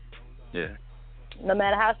 Yeah. No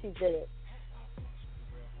matter how she did it.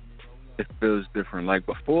 It feels different. Like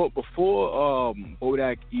before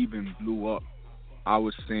Bodak even blew up, I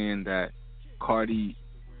was saying that Cardi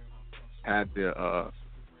had the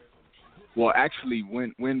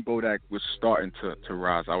when Bodak was starting to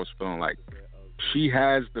rise, I was feeling like she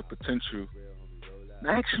has the potential.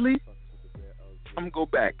 Actually, I'm gonna go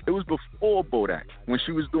back. It was before Bodak, when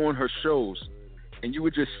she was doing her shows, and you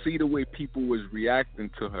would just see the way people was reacting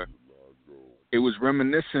to her. It was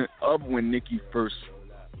reminiscent of when Nicki first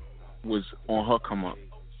was on her come up,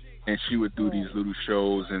 and she would do these little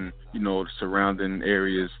shows and, surrounding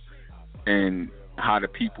areas, and how the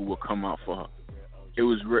people would come out for her. it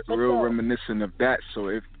was real reminiscent of that. So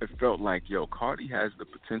it felt like, yo, Cardi has the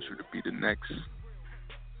potential to be the next,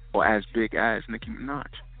 or as big as Nicki Minaj.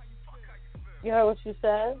 You heard what she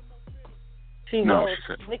said? She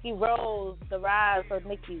said Nicki rose the rise of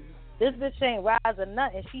Nicki. This bitch ain't rising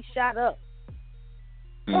nothing. She shot up.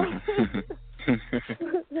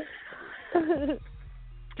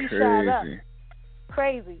 She shot up.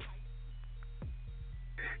 Crazy.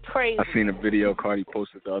 I seen a video Cardi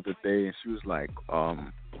posted the other day, and she was like,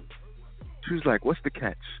 what's the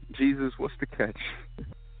catch? Jesus, what's the catch?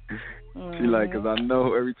 She like, because I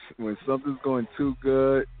know when something's going too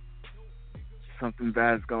good, something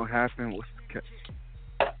bad's going to happen. What's the catch?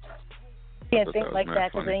 You can't think like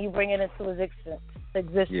that, because then you bring it into existence.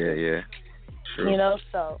 Yeah. True. You know,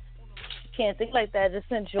 so you can't think like that.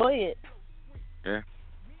 Just enjoy it. Yeah.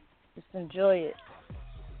 Just enjoy it.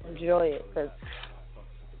 Enjoy it, because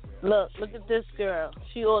look at this girl.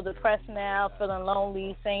 She all depressed now, feeling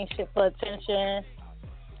lonely, saying shit for attention.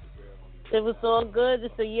 It was all good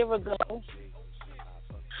just a year ago.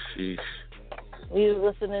 Sheesh. We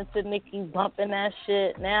were listening to Nicki bumping that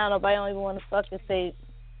shit. Now nobody don't even want to fucking say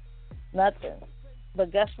nothing.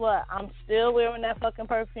 But guess what? I'm still wearing that fucking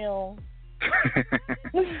perfume.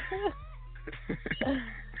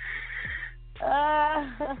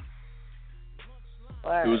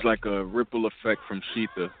 It was like a ripple effect from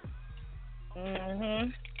Sheetha.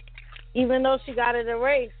 Even though she got it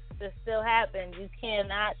erased, it still happened. You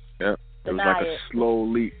cannot It was deny like a it. slow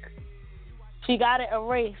leak. She got it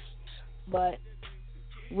erased, but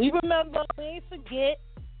we remember, we ain't forget.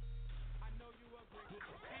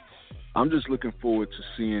 I'm just looking forward to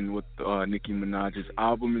seeing what Nicki Minaj's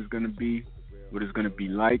album is going to be, what it's going to be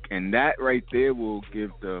like, and that right there will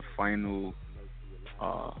give the final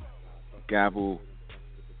gavel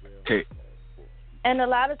hit. And a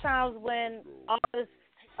lot of times when artists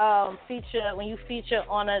when you feature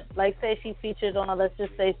on a, like say she featured on, let's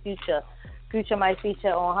just say Future might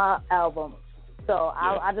feature on her album. So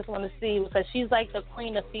I just want to see, because she's like the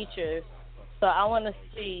queen of features. So I want to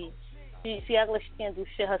see, she acts like she can't do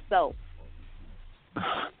shit herself.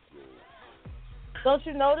 Don't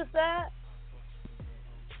you notice that?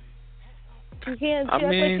 She can't. She acts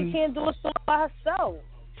like she can't do a song by herself.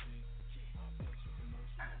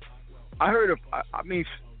 I heard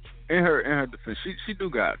in her defense, she do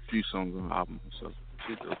got a few songs on her album, so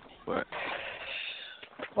she do. But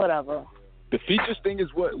whatever. The features thing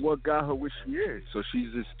is what got her where she is. So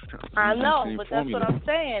she's just. I know, but that's what I'm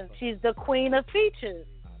saying. She's the queen of features.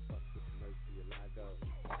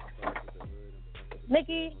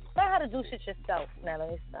 Nicki, learn how to do shit yourself. Now let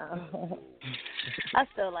me stop. I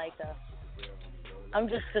still like her. I'm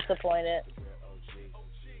just disappointed.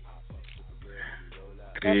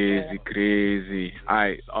 Crazy. All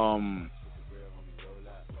right,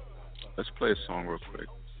 let's play a song real quick.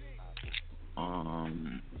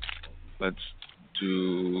 Let's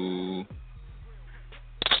do.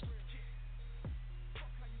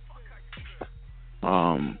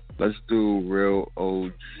 Let's do Real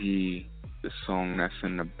OG, the song that's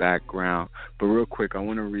in the background. But real quick, I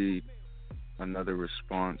want to read another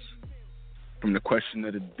response from the question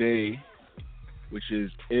of the day, which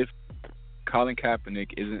is, if Colin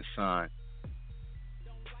Kaepernick isn't signed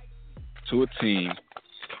to a team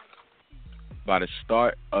by the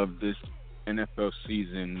start of this NFL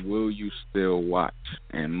season, will you still watch?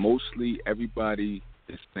 And mostly everybody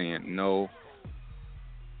is saying no,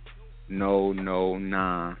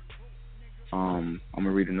 nah. I'm going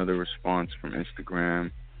to read another response from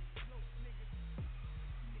Instagram.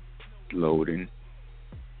 Loading.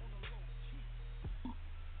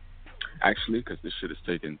 Actually, because this shit is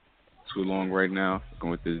taking too long right now,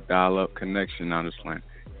 going with this dial-up connection. Now this line.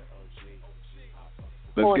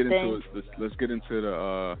 Let's get into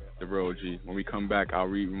the Real OG. When we come back, I'll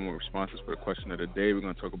read more responses for the question of the day. We're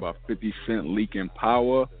going to talk about 50 Cent leaking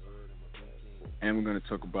power. And we're going to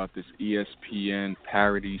talk about this ESPN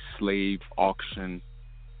parody slave auction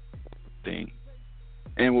thing.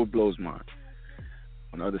 And what blows mine.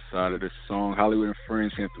 On the other side of this song, Hollywood and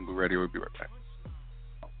Friends, Hampton Blue Radio. We'll be right back.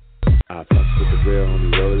 I fucks with the real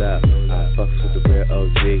homie, roll up. I fucks with the real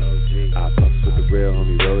OG. I fucks with the real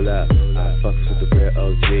homie, roll up. I fucks with the real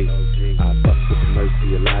OG. I fucks with the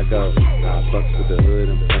Mercy Alago. I fucks with the hood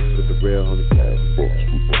and fucks with the real homie. I fucks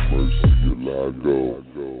with the Mercy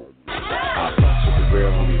Alago. I fucks with the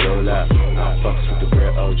real homie, roll up. I fucks with the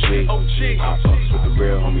real OG. I fucks with the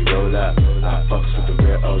real homie, roll up. I fucks with the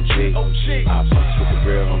real OG. I fucks with the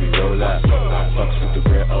real homie, roll up. I fucks with the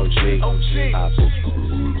real OG. I fucks with the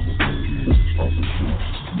hood.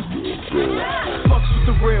 Fucks with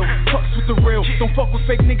the real, fucks with the real. Don't fuck with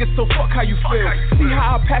fake niggas, so fuck how you feel. See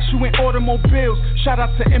how I pass you in automobiles. Shout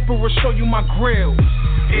out to Emperor, show you my grills.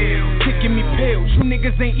 Kicking me pills. You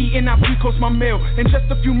niggas ain't eating, I pre-coast my meal. In just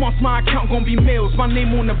a few months, my account gon' be meals. My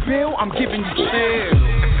name on the bill, I'm giving you chill.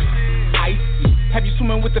 Icy. Have you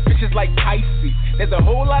swimming with the fishes like Pisces? There's a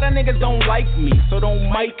whole lot of niggas don't like me, so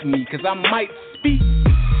don't mic me, cause I might speak.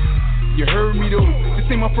 You heard me though, this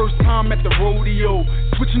ain't my first time at the rodeo.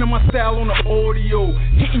 Switching up my style on the audio,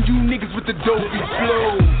 hitting you niggas with the dopey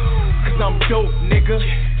flow. Cause I'm dope, nigga.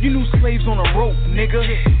 You new slaves on a rope, nigga.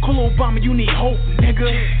 Call Obama, you need hope, nigga.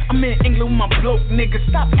 I'm in England with my bloke, nigga.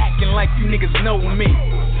 Stop acting like you niggas know me.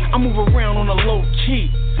 I move around on a low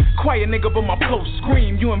key. Quiet nigga, but my flow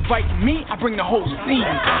scream. You invite me, I bring the whole scene.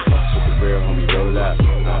 I fucks with the real homie, roll up.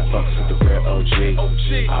 I fucks with the real OG. I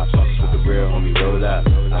fucks with the real homie, roll up.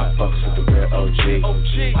 I fucks with the real OG.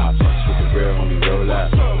 I fucks with the real homie, roll up.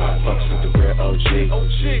 I fucks with the real OG.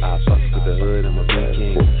 I fucks with the hood, I'm a big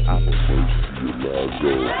king. I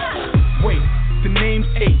Wait, the name's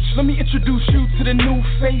H. Let me introduce you to the new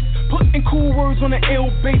face. Putting cool words on the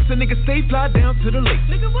ill base. A nigga stay fly down to the lake.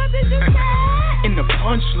 Nigga, what did you say? In the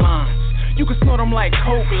punchlines, you can snort them like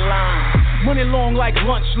coke lines. Money long like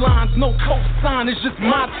lunch lines. No cosign, it's just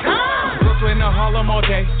my time. Brooklyn to Harlem all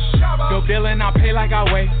day. Dope dealing, I pay like I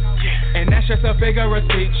weigh. And that's just a figure of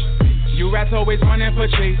speech. You rats always running for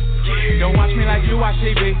cheese. Don't watch me like you watch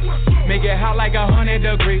TV. Make it hot like 100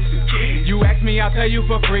 degrees. You ask me, I'll tell you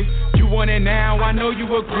for free. You want it now, I know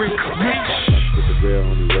you agree. I fucks with the real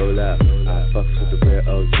homie, roll up. I fucks with the real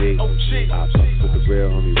OG. I fucks with the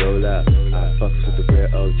real homie, roll up. I fucks with the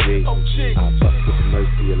real OG. I fucks with the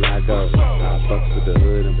Mercy Alago. I fucks with the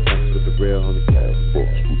hood and fucks with the real homie. I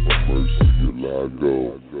fucks with the Mercy Alago. I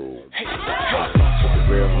fucks with the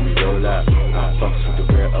real homie, roll up. I fucks with the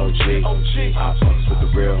real OG. I fucks with the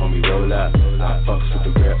real homie, roll up. I fucks with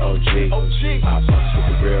the real OG. I fucks with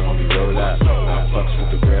the real homie, roll up. I fucks with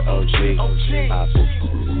the real OG. I fucks with the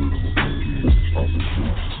real homie. I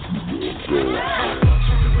fucks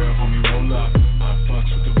with the real homie, roll up. I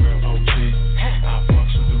fucks with the real OG. I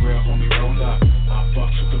fucks with the real homie, roll up. I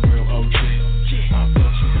fucks with the real OG. I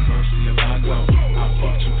fucks with the Mercy Alago. I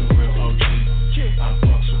fucks with the real OG. I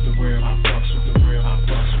fucks with the real. I fucks with the real. I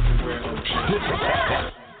fucks with the real OG.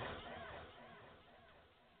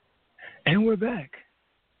 And we're back.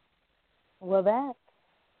 We're back.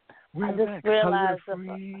 I just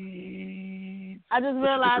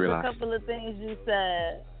realized a couple of things you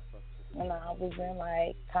said, and I was in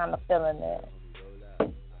like kind of feeling it.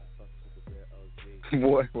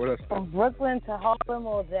 What else? From Brooklyn to Harlem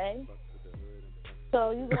all day.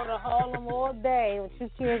 So you go to Harlem all day, but you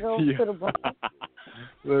can't go to the Bronx.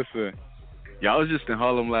 Listen, y'all was just in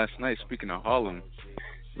Harlem last night. Speaking of Harlem,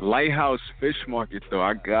 Lighthouse Fish Market though,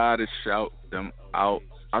 I gotta shout them out.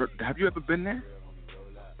 Have you ever been there?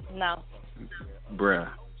 No. Bruh,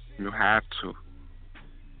 you have to.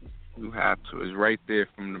 You have to. It's right there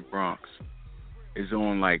from the Bronx. It's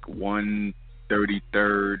on like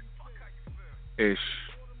 133rd ish,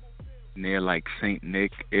 near like St.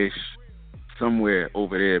 Nick ish, somewhere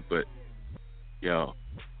over there. But yo,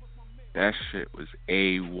 that shit was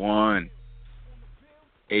A1.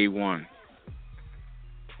 A1.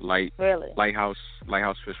 Really? Lighthouse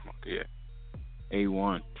Fish Market. Yeah.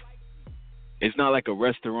 A1. It's not like a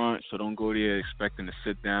restaurant, so don't go there expecting to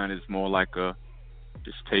sit down. It's more like a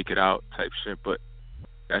just take it out type shit. But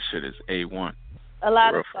that shit is A1. A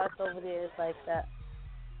lot of spots over there is like that.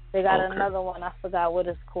 They got another one. I forgot what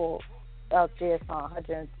it's called out there. It's on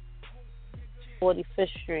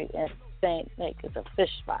 145th Street in St. Nick. It's a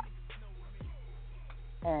fish spot.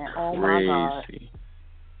 And oh my God.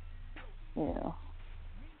 Yeah,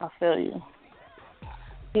 I feel you.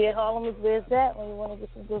 Yeah, Harlem is where it's at when you want to get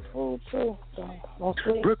some good food, too. So, don't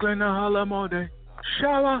sleep. Brooklyn to Harlem all day.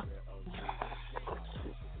 Shower.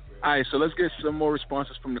 All right, so let's get some more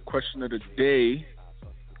responses from the question of the day.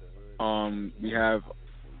 We have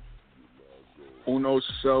Uno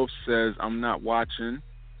Self says, I'm not watching.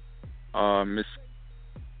 Miss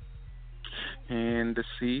Candace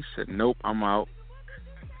said, nope, I'm out.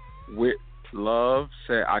 With Love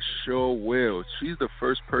said, I sure will. She's the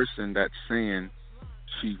first person that's saying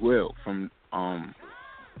she will from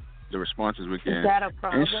the responses we're getting. Is that a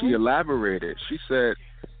problem? And she elaborated. She said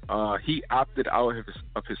he opted out of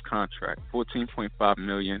his contract, $14.5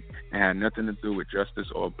 million, and had nothing to do with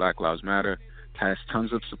justice or Black Lives Matter. Has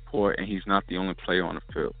tons of support, and he's not the only player on the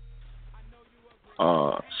field.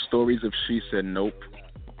 Stories of She said nope,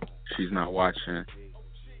 she's not watching.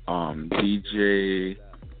 DJ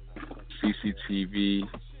CCTV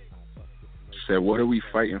said, what are we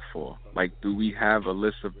fighting for? Like, do we have a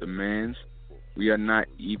list of demands? We are not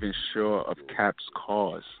even sure of Cap's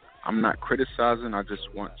cause. I'm not criticizing. I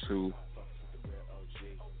just want to.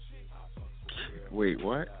 Wait,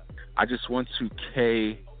 what? I just want to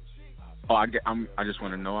I just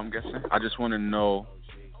want to know. I'm guessing. I just want to know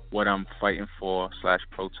what I'm fighting for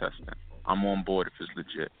 / protesting. I'm on board if it's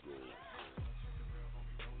legit.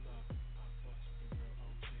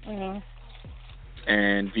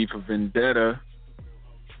 And V for Vendetta,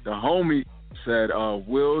 the homie said,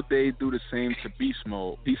 will they do the same to Beast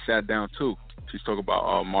Mode? He sat down too. She's talking about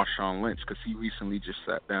Marshawn Lynch because he recently just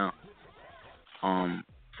sat down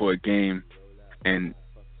for a game, and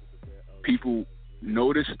people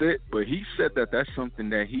noticed it, but he said that that's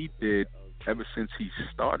something that he did ever since he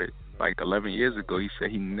started, like 11 years ago. He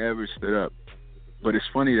said he never stood up. But it's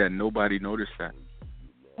funny that nobody noticed that.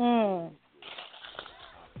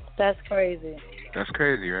 That's crazy. That's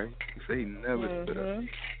crazy, right? He said he never stood up.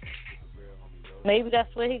 Maybe that's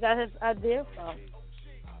where he got his idea from.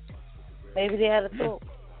 Maybe they had a talk.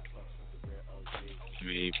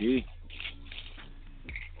 Maybe.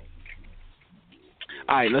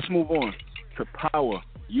 All right, let's move on to Power.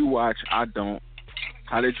 You watch, I don't.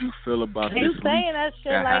 How did you feel about this? You saying that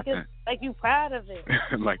shit that like happened? it's like you proud of it.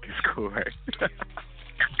 Like it's cool, right?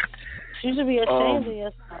 You should be ashamed of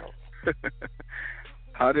yourself.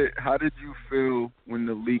 How did you feel when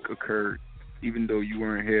the leak occurred? Even though you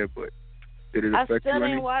weren't here, but did it affect you? I still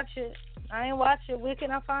didn't watch it. I ain't watch it. Where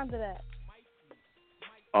can I find it at?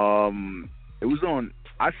 It was on.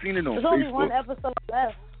 I seen it on Facebook. There's only one episode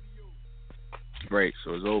left. Right,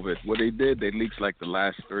 so it's over. What they did, they leaked like the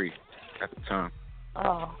last 3 at the time.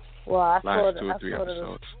 Oh, well, I saw 2 or 3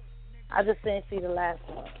 episodes. I just didn't see the last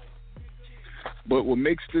one. But what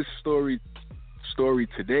makes this story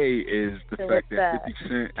today is the fact that 50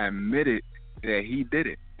 Cent admitted that he did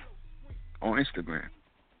it on Instagram.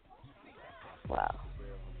 Wow.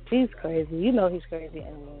 He's crazy. You know he's crazy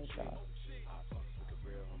anyway, so.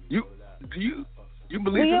 You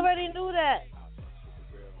believe We him? already knew that.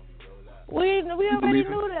 We already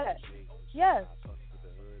knew that. Yes.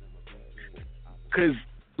 Because,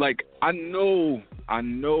 like, I know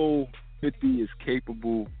 50 is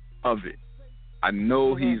capable of it. I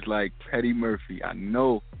know he's like Petty Murphy. I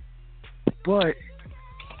know. But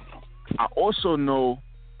I also know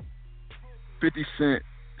 50 Cent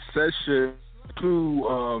says shit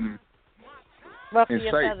to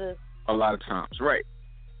incite a lot of times. Right.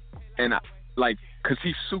 And, because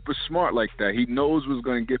he's super smart like that. He knows what's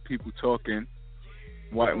going to get people talking.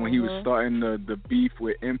 When he was starting the beef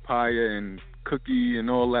with Empire and Cookie and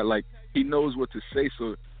all that, like, he knows what to say.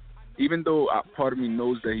 So even though part of me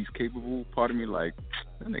knows that he's capable, part of me like,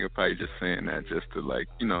 that nigga probably just saying that just to, like,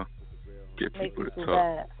 get people to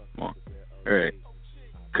talk. Come on. All right.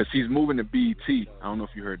 Because he's moving to BET. I don't know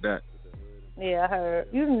if you heard that. Yeah, I heard.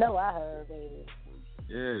 You know I heard, baby.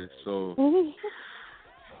 Yeah, so...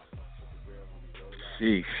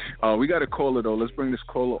 Sheesh. We got a caller, though. Let's bring this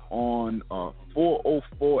caller on.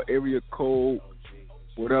 404 area code.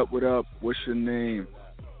 What up? What's your name?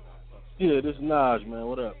 Yeah, this is Naj, man.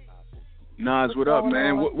 What up? Naj, what up,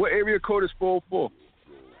 man? What area code is 404?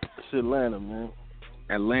 It's Atlanta, man.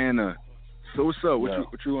 Atlanta. So what's up? What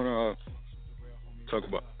you want to talk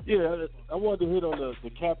about? Yeah, I wanted to hit on the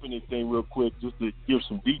Kaepernick thing real quick, just to give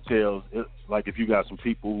some details. Like if you got some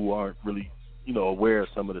people who aren't really, aware of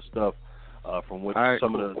some of the stuff from what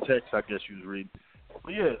some of the texts I guess you was reading.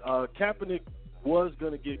 But yeah, Kaepernick was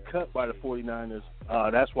going to get cut by the 49ers.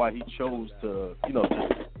 That's why he chose to,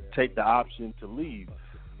 to take the option to leave.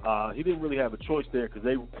 He didn't really have a choice there because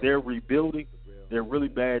they're rebuilding. They're a really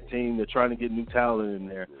bad team. They're trying to get new talent in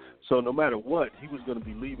there. So no matter what, he was going to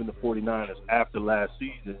be leaving the 49ers after last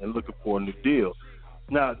season and looking for a new deal.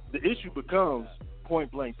 Now, the issue becomes,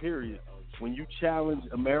 point blank period, when you challenge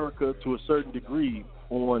America to a certain degree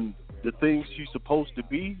on the things she's supposed to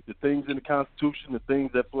be, the things in the Constitution, the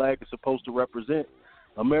things that flag is supposed to represent,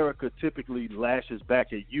 America typically lashes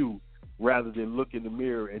back at you rather than look in the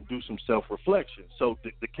mirror and do some self-reflection. So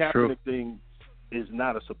the Kaepernick thing is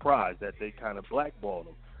not a surprise that they kind of blackballed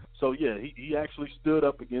him. So, yeah, he actually stood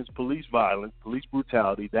up against police violence, police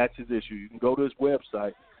brutality. That's his issue. You can go to his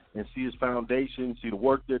website and see his foundation, see the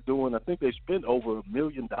work they're doing. I think they spent over $1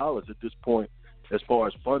 million at this point as far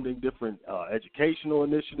as funding different educational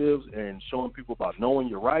initiatives and showing people about knowing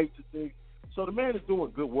your rights and things. So the man is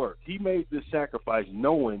doing good work. He made this sacrifice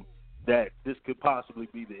knowing that this could possibly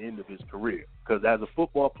be the end of his career. Because as a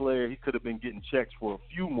football player, he could have been getting checks for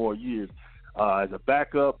a few more years as a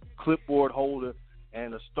backup, clipboard holder,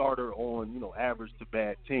 and a starter on, average to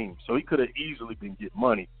bad teams. So he could have easily been getting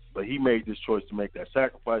money, but he made this choice to make that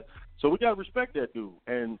sacrifice. So we got to respect that dude.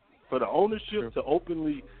 And for the ownership to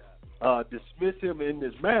openly dismiss him in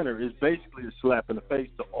this manner is basically a slap in the face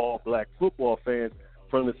to all black football fans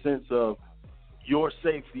from the sense of your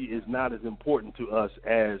safety is not as important to us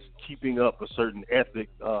as keeping up a certain ethic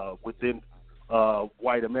within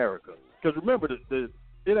white America. Because remember, the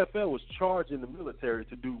NFL was charged in the military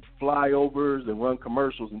to do flyovers and run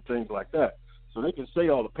commercials and things like that. So they can say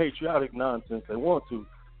all the patriotic nonsense they want to,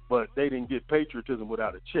 but they didn't get patriotism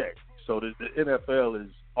without a check. So the NFL has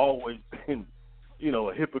always been,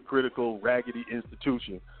 a hypocritical, raggedy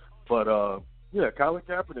institution. But, Colin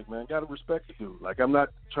Kaepernick, man, got to respect the dude. Like, I'm not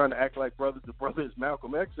trying to act like the brother is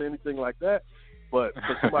Malcolm X or anything like that, but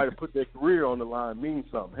for somebody to put their career on the line means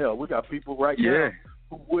something. Hell, we got people right now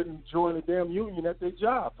who wouldn't join a damn union at their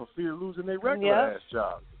job for fear of losing their regular-ass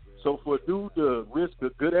job. So for a dude to risk a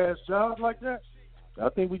good-ass job like that, I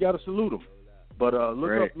think we got to salute him. But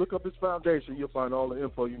look up his foundation. You'll find all the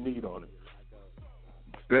info you need on it.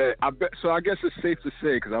 So I guess it's safe to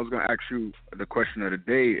say, because I was going to ask you the question of the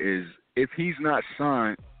day is, if he's not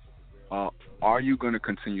signed, are you going to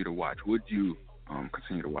continue to watch? Would you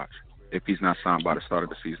continue to watch if he's not signed by the start of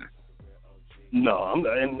the season? No, I'm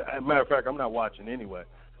not, and as a matter of fact, I'm not watching anyway.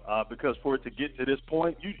 Because for it to get to this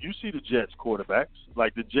point, you see the Jets quarterbacks.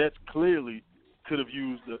 Like, the Jets clearly could have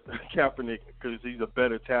used Kaepernick because he's a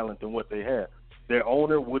better talent than what they had. Their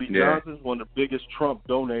owner, Woody Johnson, is one of the biggest Trump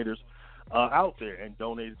donators out there, and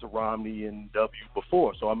donated to Romney and W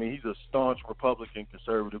before. So, I mean, he's a staunch Republican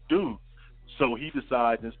conservative dude. So he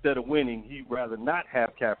decides instead of winning, he'd rather not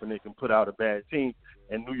have Kaepernick and put out a bad team,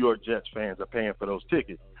 and New York Jets fans are paying for those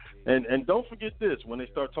tickets. And don't forget this, when they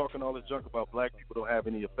start talking all this junk about black people don't have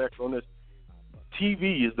any effect on this,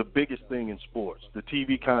 TV is the biggest thing in sports, the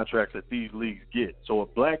TV contracts that these leagues get. So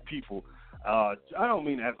if black people, I don't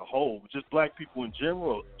mean as a whole, but just black people in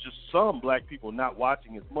general, just some black people not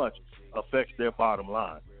watching as much affects their bottom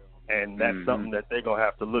line. And that's something that they're going to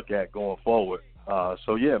have to look at going forward.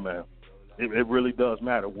 So, yeah, man, it really does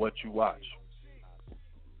matter what you watch.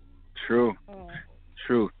 True.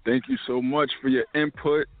 Thank you so much for your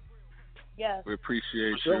input. Yes. We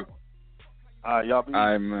appreciate you. Y'all be easy.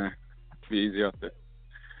 All right, man. Be easy out there.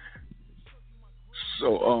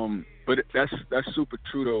 So, but that's super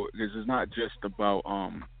true, though, because it's not just about,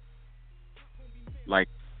 like,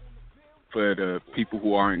 for the people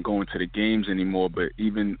who aren't going to the games anymore, but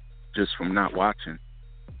even just from not watching.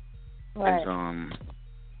 Right.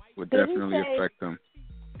 Would definitely affect them.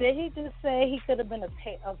 Did he just say he could have been a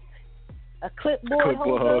clipboard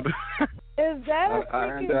holder? Is that a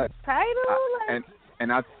freaking title?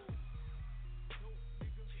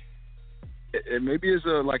 It maybe is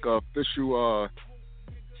a official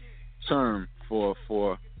term for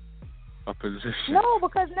a position. No,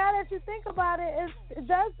 because now that you think about it,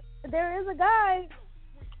 there is a guy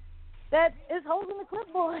that is holding the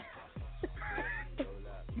clipboard.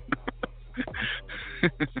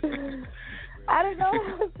 I didn't know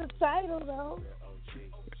it was the title though.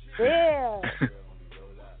 Yeah.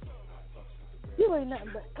 You ain't nothing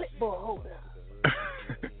but a clipboard holder.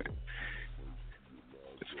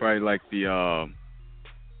 It's probably like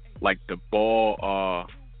the ball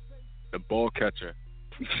catcher.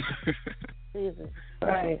 Jesus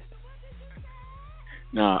Christ.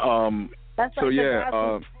 Nah, that's like so the yeah,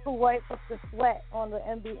 guys who wipe up the sweat on the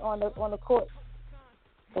on the court.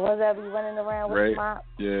 The ones that be running around with the mop.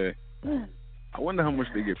 Yeah. I wonder how much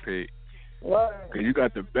they get paid. Word. Cause you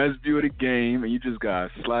got the best view of the game, and you just gotta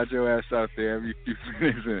slide your ass out there every few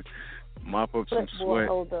minutes and mop up some sweat.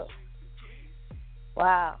 Holder.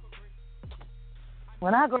 Wow.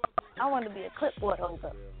 When I grow up, I want to be a clipboard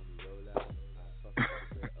holder.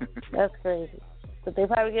 That's crazy. But they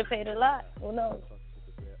probably get paid a lot. Who knows?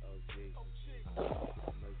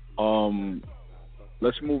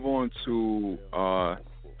 Let's move on to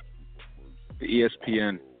the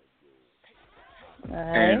ESPN.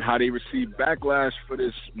 And how they received backlash for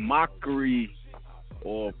this mockery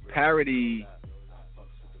or parody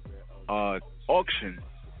auction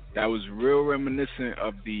that was real reminiscent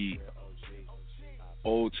of the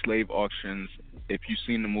old slave auctions. If you've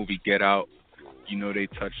seen the movie Get Out, you know they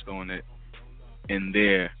touched on it in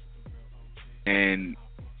there. And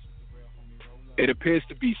it appears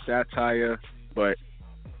to be satire, but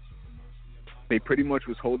they pretty much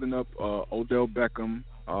was holding up Odell Beckham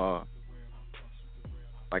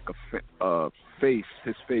like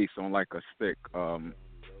his face on like a stick,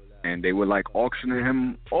 and they were like auctioning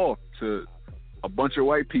him off to a bunch of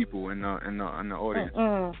white people in the audience,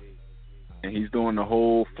 and he's doing the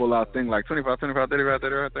whole full out thing like 25, 35, 35,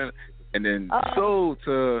 35, and then sold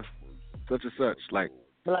to such and such, like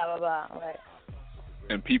blah blah blah, right?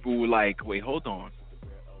 And people were like, "Wait, hold on,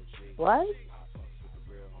 what?"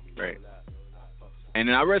 Right. And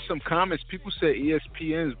then I read some comments. People said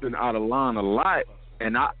ESPN's been out of line a lot,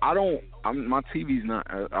 and my TV's not.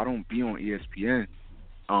 I don't be on ESPN,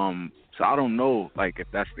 so I don't know like if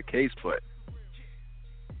that's the case. But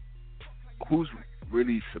who's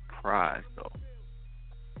really surprised though?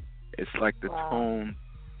 It's like the tone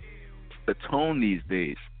these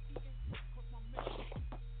days.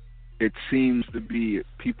 It seems to be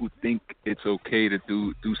people think it's okay to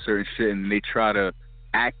do certain shit, and they try to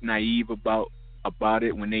act naive about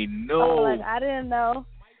it when they know. Oh, like I didn't know.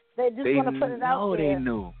 They just want to put it out there. They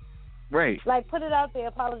knew. Right. Like put it out there.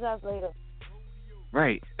 Apologize later.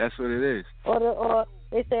 Right. That's what it is. Or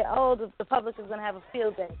they say, oh, the public is gonna have a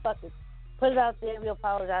field day. Fuck it. Put it out there. We'll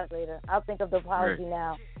apologize later. I'll think of the apology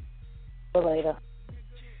now. For later.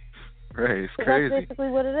 Right. It's crazy. That's basically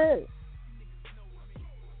what it is.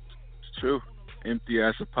 It's true. Empty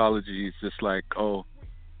ass apologies. Just like, oh.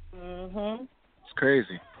 Mhm. It's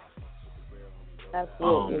crazy.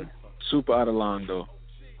 Absolutely. Super out of line though.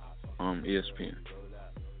 ESPN.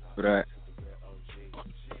 For that.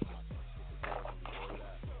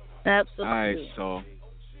 Absolutely. All right, so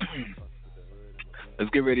let's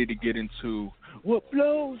get ready to get into what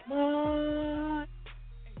blows my.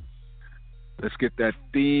 Let's get that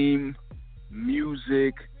theme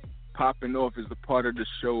music popping off as the part of the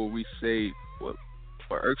show where we say what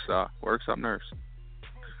irks our nerves.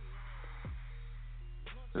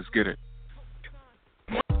 Let's get it.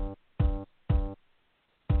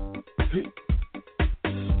 Hey.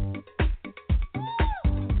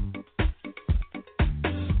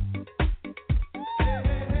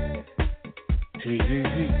 Hey, hey,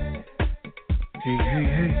 hey. Hey, hey,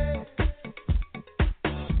 hey.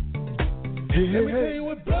 Hey, hey, Let me hey. tell you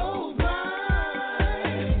what blows my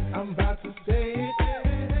mind. I'm about to say it.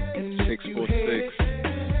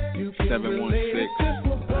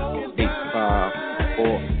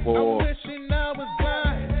 646-716-8544. Wishing I was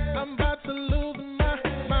blind. I'm about to lose my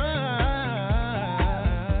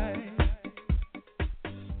mind.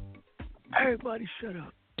 Everybody shut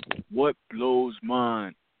up. What blows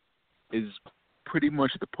mine is pretty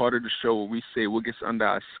much the part of the show where we say what gets under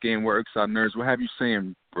our skin, what irks our nerves. What have you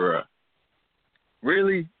saying, bruh?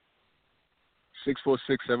 Really?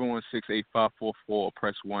 646-716-8544.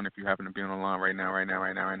 Press 1 if you happen to be on the line right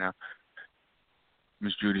now.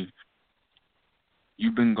 Miss Judy,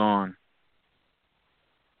 you've been gone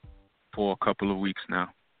for a couple of weeks now.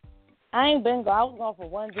 I ain't been gone. I was gone for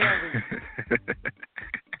one damn week.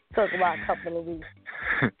 Took about a couple of weeks.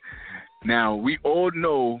 Now, we all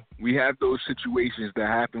know we have those situations that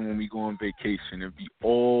happen when we go on vacation. It'd be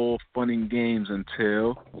all fun and games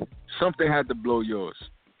until something had to blow yours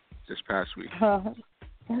this past week.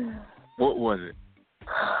 What was it?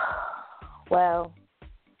 Well,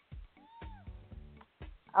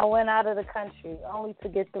 I went out of the country only to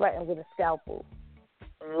get threatened with a scalpel.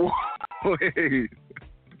 Wait.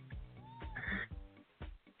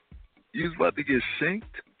 You was about to get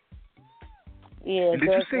shanked? Yeah. Did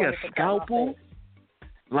you say a scalpel?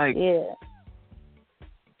 Like, yeah.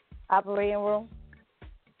 Operating room?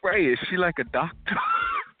 Right. Is she like a doctor?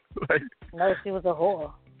 Like, no, she was a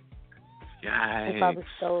whore. Yikes. She probably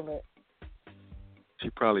stole it. She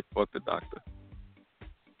probably fought the doctor.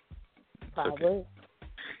 Probably. Okay.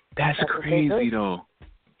 That's crazy, though.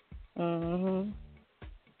 Mhm.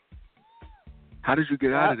 How did you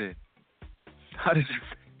get out of there? How did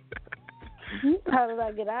How did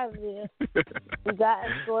I get out of there? We got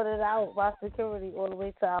escorted out by security all the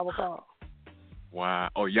way to our car. Wow.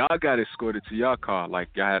 Oh, y'all got escorted to your car, like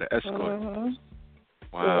y'all had an escort. Mm-hmm.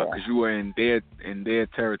 Wow, because you were in their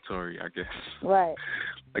territory, I guess. Right.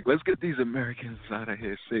 Like, let's get these Americans out of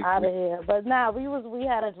here safely. Out of here. But we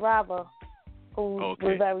had a driver who was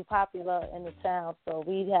very popular in the town, so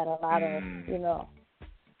we had a lot of, you know,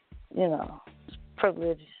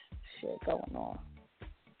 privileged shit going on.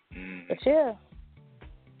 But yeah,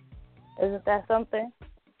 isn't that something?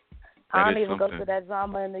 I don't even go through that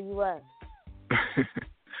drama in the U.S.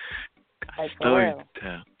 Like, for real.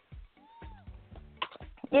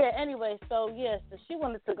 Yeah, anyway, so she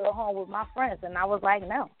wanted to go home with my friends, and I was like,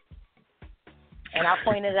 no. And I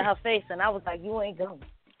pointed at her face, and I was like, you ain't going.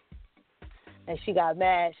 And she got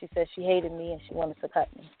mad. She said she hated me, and she wanted to cut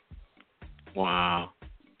me. Wow.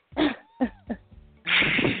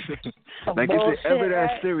 Like, is it ever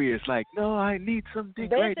that serious? Like, no, I need some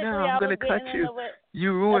dick right now. I'm going to cut you.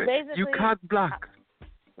 You ruined. You cock block.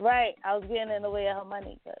 Right. I was getting in the way of her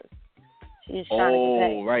money because she was trying to get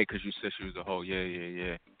paid. Oh, right, because you said she was a hoe. Yeah.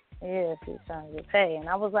 Yeah, she was trying to get paid. And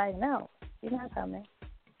I was like, no, you're not coming.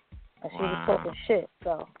 And she was talking shit.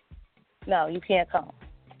 So, no, you can't come.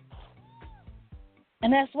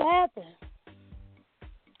 And that's what happened.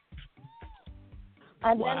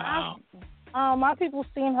 And then my people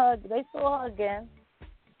seen her. They saw her again.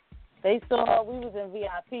 They saw her. We was in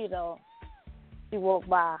VIP though. She walked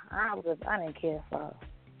by. I didn't care for her.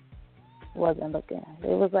 Wasn't looking. It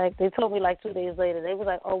was like they told me like 2 days later. They was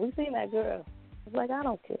like, "Oh, we seen that girl." I was like, "I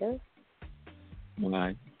don't care."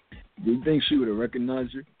 Why? Do you think she would have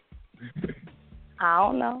recognized you? I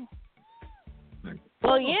don't know.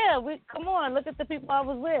 Well, yeah. Come on. Look at the people I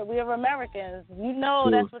was with. We are Americans. You know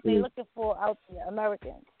that's what they're looking for out there,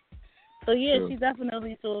 Americans. So yeah, she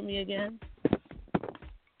definitely saw me again.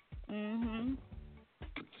 Mhm.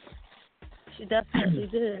 She definitely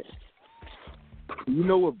did. You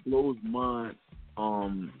know what blows my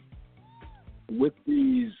with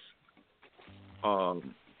these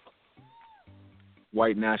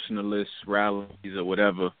white nationalist rallies or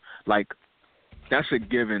whatever, like that's a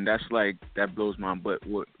given. That's like that blows my mind. But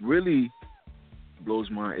what really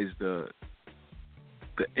blows my is the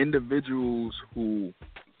individuals who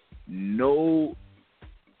know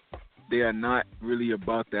they are not really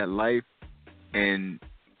about that life and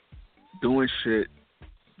doing shit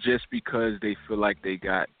just because they feel like they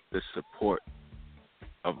got the support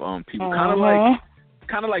of people. Kind of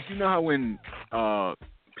like you know how when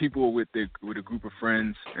people are with a group of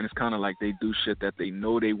friends and it's kind of like they do shit that they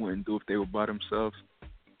know they wouldn't do if they were by themselves.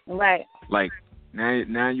 Right. Like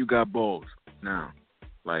now you got balls now,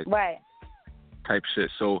 like right type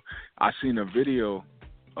shit. So I seen a video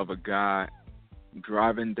of a guy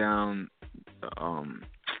driving down a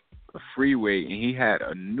freeway and he had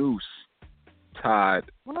a noose tied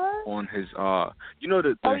on his you know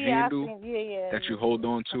the handle that you hold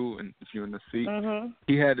on to and if you're in the seat.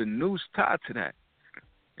 He had a noose tied to that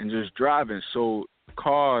and just driving. So the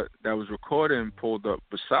car that was recording pulled up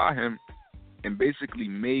beside him and basically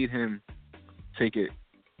made him take it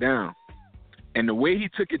down. And the way he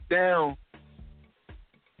took it down,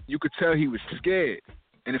 you could tell he was scared.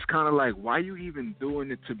 And it's kind of like, why are you even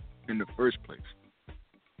doing it in the first place?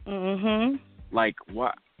 Like,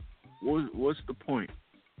 what? What's the point?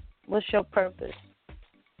 What's your purpose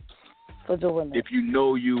for doing it? If you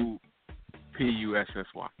know you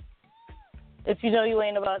PUSSY. If you know you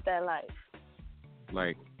ain't about that life.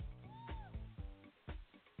 Like,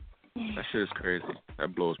 that shit is crazy.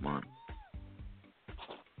 That blows my mind.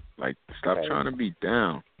 Like, stop trying to be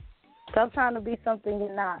down. Stop trying to be something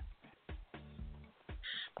you're not.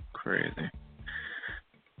 Crazy.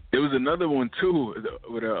 There was another one, too,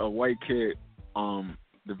 with a white kid.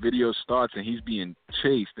 The video starts and he's being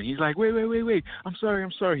chased and he's like, wait, I'm sorry.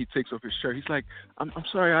 He takes off his shirt. He's like, I'm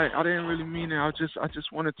sorry, I didn't really mean it. I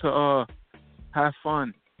just wanted to have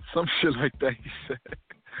fun. Some shit like that he said. It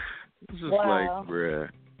was just like,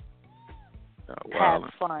 bruh. Have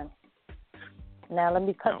fun. Now let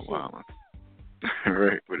me cut you.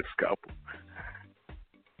 Right, with a scalpel.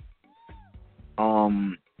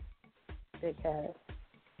 Dickhead.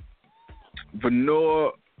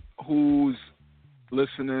 Vanor, who's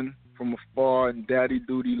listening from afar in Daddy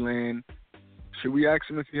Duty Land, should we ask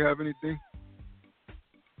him if you have anything?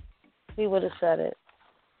 He would have said it.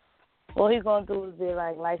 All he's going to do is be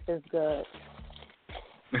like, life is good.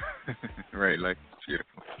 Right, life is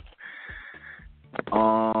beautiful.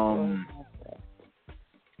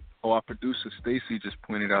 Our producer Stacy just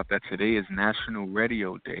pointed out that today is National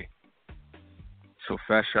Radio Day. So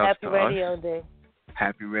fast shouts to us. Happy Radio Day.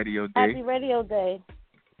 Happy Radio Day. Happy Radio Day.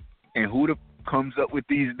 And who comes up with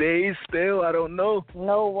these days still? I don't know.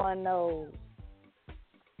 No one knows.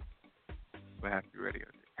 But happy Radio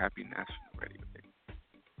Day. Happy National Radio Day.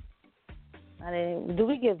 I mean, do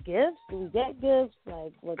we give gifts? Do we get gifts?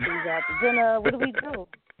 Like, what do we got for dinner? What do we do?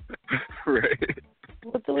 Right.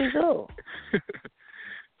 What do we do?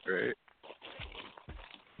 Right.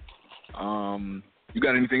 You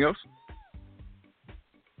got anything else?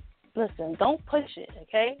 Listen, don't push it,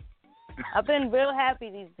 okay? I've been real happy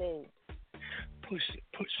these days. Push it.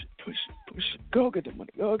 Go get the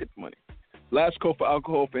money. Last call for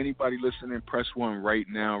alcohol for anybody listening. Press 1 right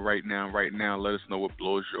now. Let us know what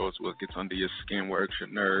blows yours, what gets under your skin, what irks your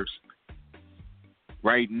nerves.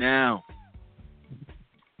 Right now.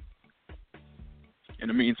 In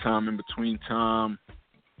the meantime, in between time,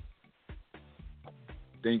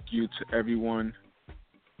 thank you to everyone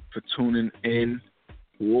for tuning in,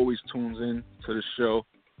 who always tunes in to the show.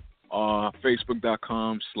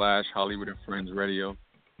 Facebook.com/Hollywood and Friends Radio.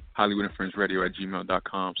 Hollywood and Friends Radio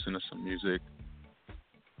 @gmail.com. Send us some music.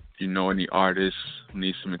 If you know any artists who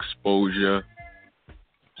need some exposure,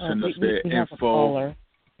 send us their info.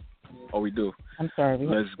 Oh, we do. I'm sorry.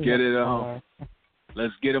 Let's get it on.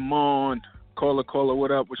 Let's get them on. Caller,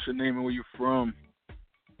 what up? What's your name and where you from?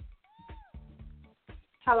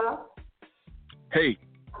 Hello? Hey.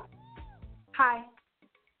 Hi.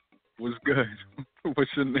 What's good? What's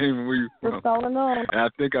your name and where you from? What's going on? And I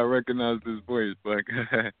think I recognize this voice, but go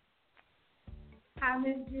ahead. Hi,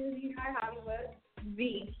 Miss Judy. Hi, Hollywood.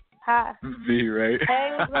 V. Hi. V, right?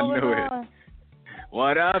 Hey, what's going on?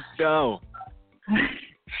 What up, though?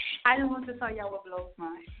 I just want to tell y'all what blows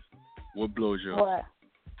mine. What blows you? What?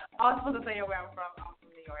 I was supposed to tell you where I'm from. I'm from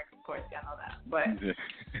New York, of course. Y'all know that. But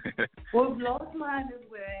what blows mine is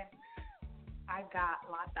when I got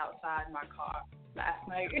locked outside my car last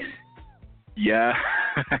night. Yeah.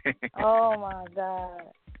 Oh, my God.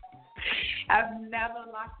 I've never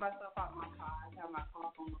locked myself out of my car. I've had my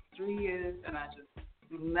car for almost 3 years, and I just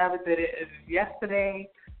never did it. Yesterday,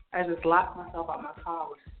 I just locked myself out of my car. I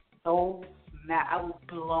was so mad. I was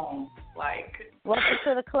blown. Like, welcome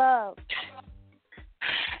to the club.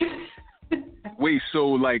 Wait, so,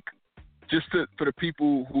 like, just for the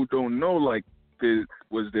people who don't know, like,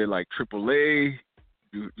 was there, like, AAA?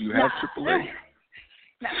 You have AAA?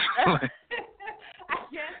 No. I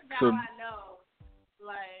guess now I know.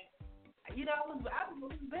 Like, you know, I've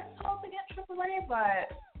been told to get AAA,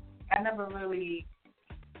 but I never really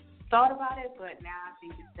thought about it. But now I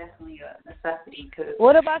think it's definitely a necessity. Cause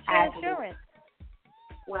what about your insurance?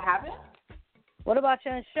 What happened? What about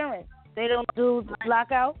your insurance? They don't do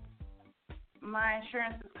lockout? My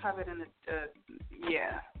insurance is covered in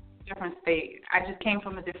different state. I just came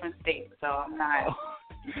from a different state, so I'm not.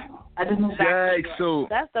 I just moved back. So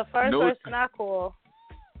that's the first person I call.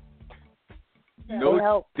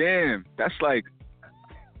 No, damn, that's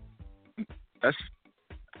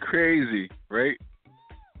crazy, right?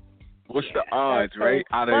 What's the odds, right?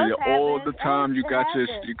 Out of all the time you got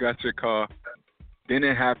your car, then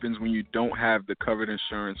it happens when you don't have the covered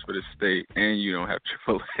insurance for the state and you don't have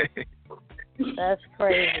AAA. That's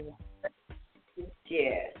crazy.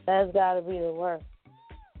 Yeah, that's got to be the worst.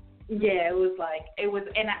 Yeah, it was,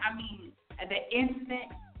 and I mean, at the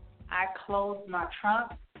instant I closed my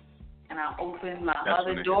trunk and I opened my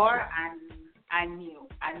other door, I knew.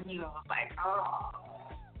 I was like, oh.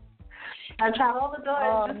 I tried all the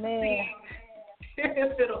doors just to see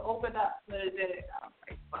if it'll open up, but it didn't. I was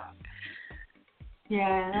like, fuck.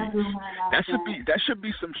 Yeah, that blew my mind. That should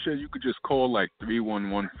be some shit you could just call like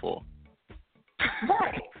 3114.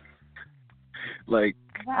 Right. Like.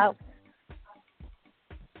 Wow.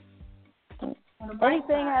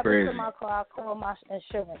 Anything happens to my car, I call my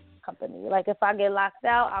insurance company. Like if I get locked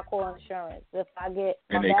out, I call insurance. If I get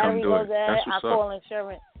my battery goes out, I call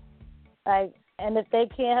insurance. Like, and if they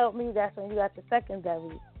can't help me, that's when you got the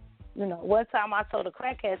secondary. You know, one time I told a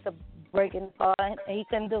crackhead to break in the car and he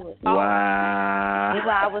couldn't do it. Wow. That's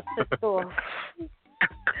why I was pissed off.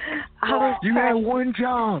 You had one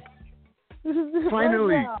job.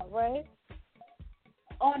 Finally. One job, right?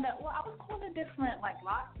 I was calling different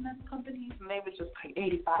locksmith companies, and they would just pay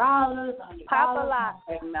 $85, $100. Papa Lock.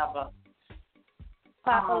 Like never.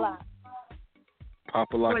 Papa Lock.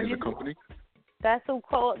 Papa Lock is a company. That's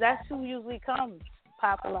who usually comes.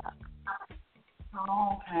 Papa Lock.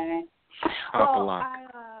 Oh, okay. Papa Lock.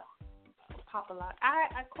 Papa Lock.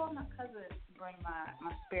 I called my cousin to bring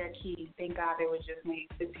my spare key. Thank God they were just maybe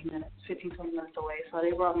 15, 20 minutes away, so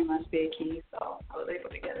they brought me my spare key, so I was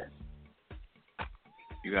able to get it.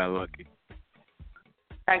 You got lucky.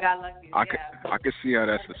 I got lucky. I could see how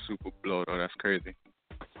that's a super blow, though. That's crazy.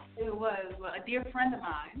 It was. Well, a dear friend of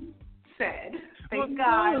mine said, "Thank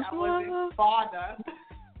God I wasn't father."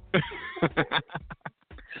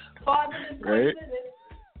 Father is right.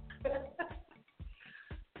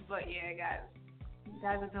 But yeah, guys, you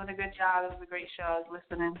guys are doing a good job. It was a great show. I was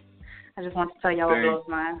listening. I just want to tell y'all what blows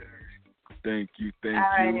mine. Thank you. Thank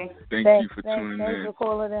you for tuning in. Thanks for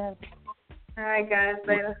calling in. All right, guys.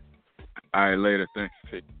 Later. All right, later. Thanks.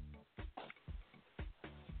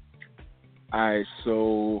 All right,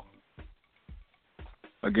 so,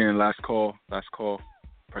 again, last call. Press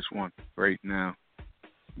 1 right now.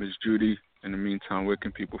 Ms. Judy, in the meantime, where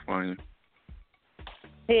can people find you?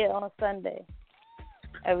 Here on a Sunday.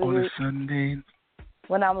 Every week. On a Sunday?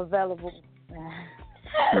 When I'm available.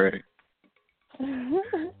 Right.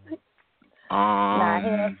 Nah,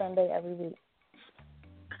 here on Sunday every week.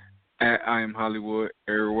 At I Am Hollywood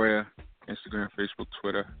everywhere, Instagram, Facebook,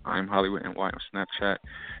 Twitter. I Am Hollywood NY on Snapchat.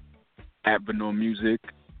 At Benoit Music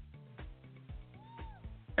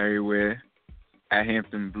everywhere. At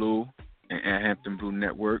Hampton Blue and at Hampton Blue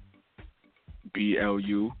Network.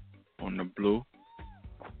 BLU on the Blue.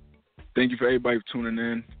 Thank you for everybody for tuning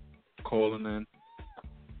in, calling in.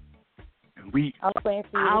 And we I'm waiting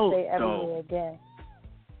for you to say everywhere again.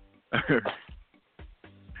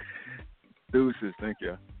 Deuces, thank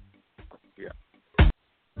you.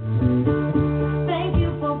 Thank you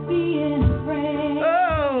for being a friend.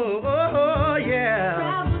 Oh, yeah.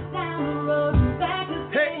 Travel down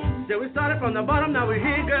from the bottom, now we're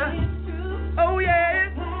here, girl. Oh, yeah.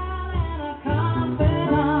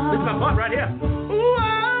 This is my part right here. Ooh,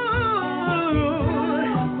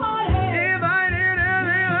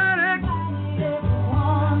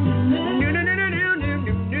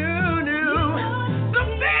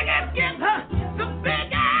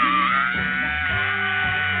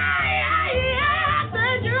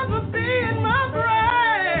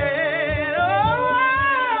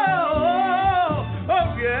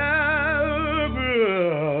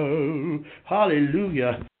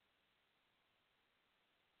 hallelujah.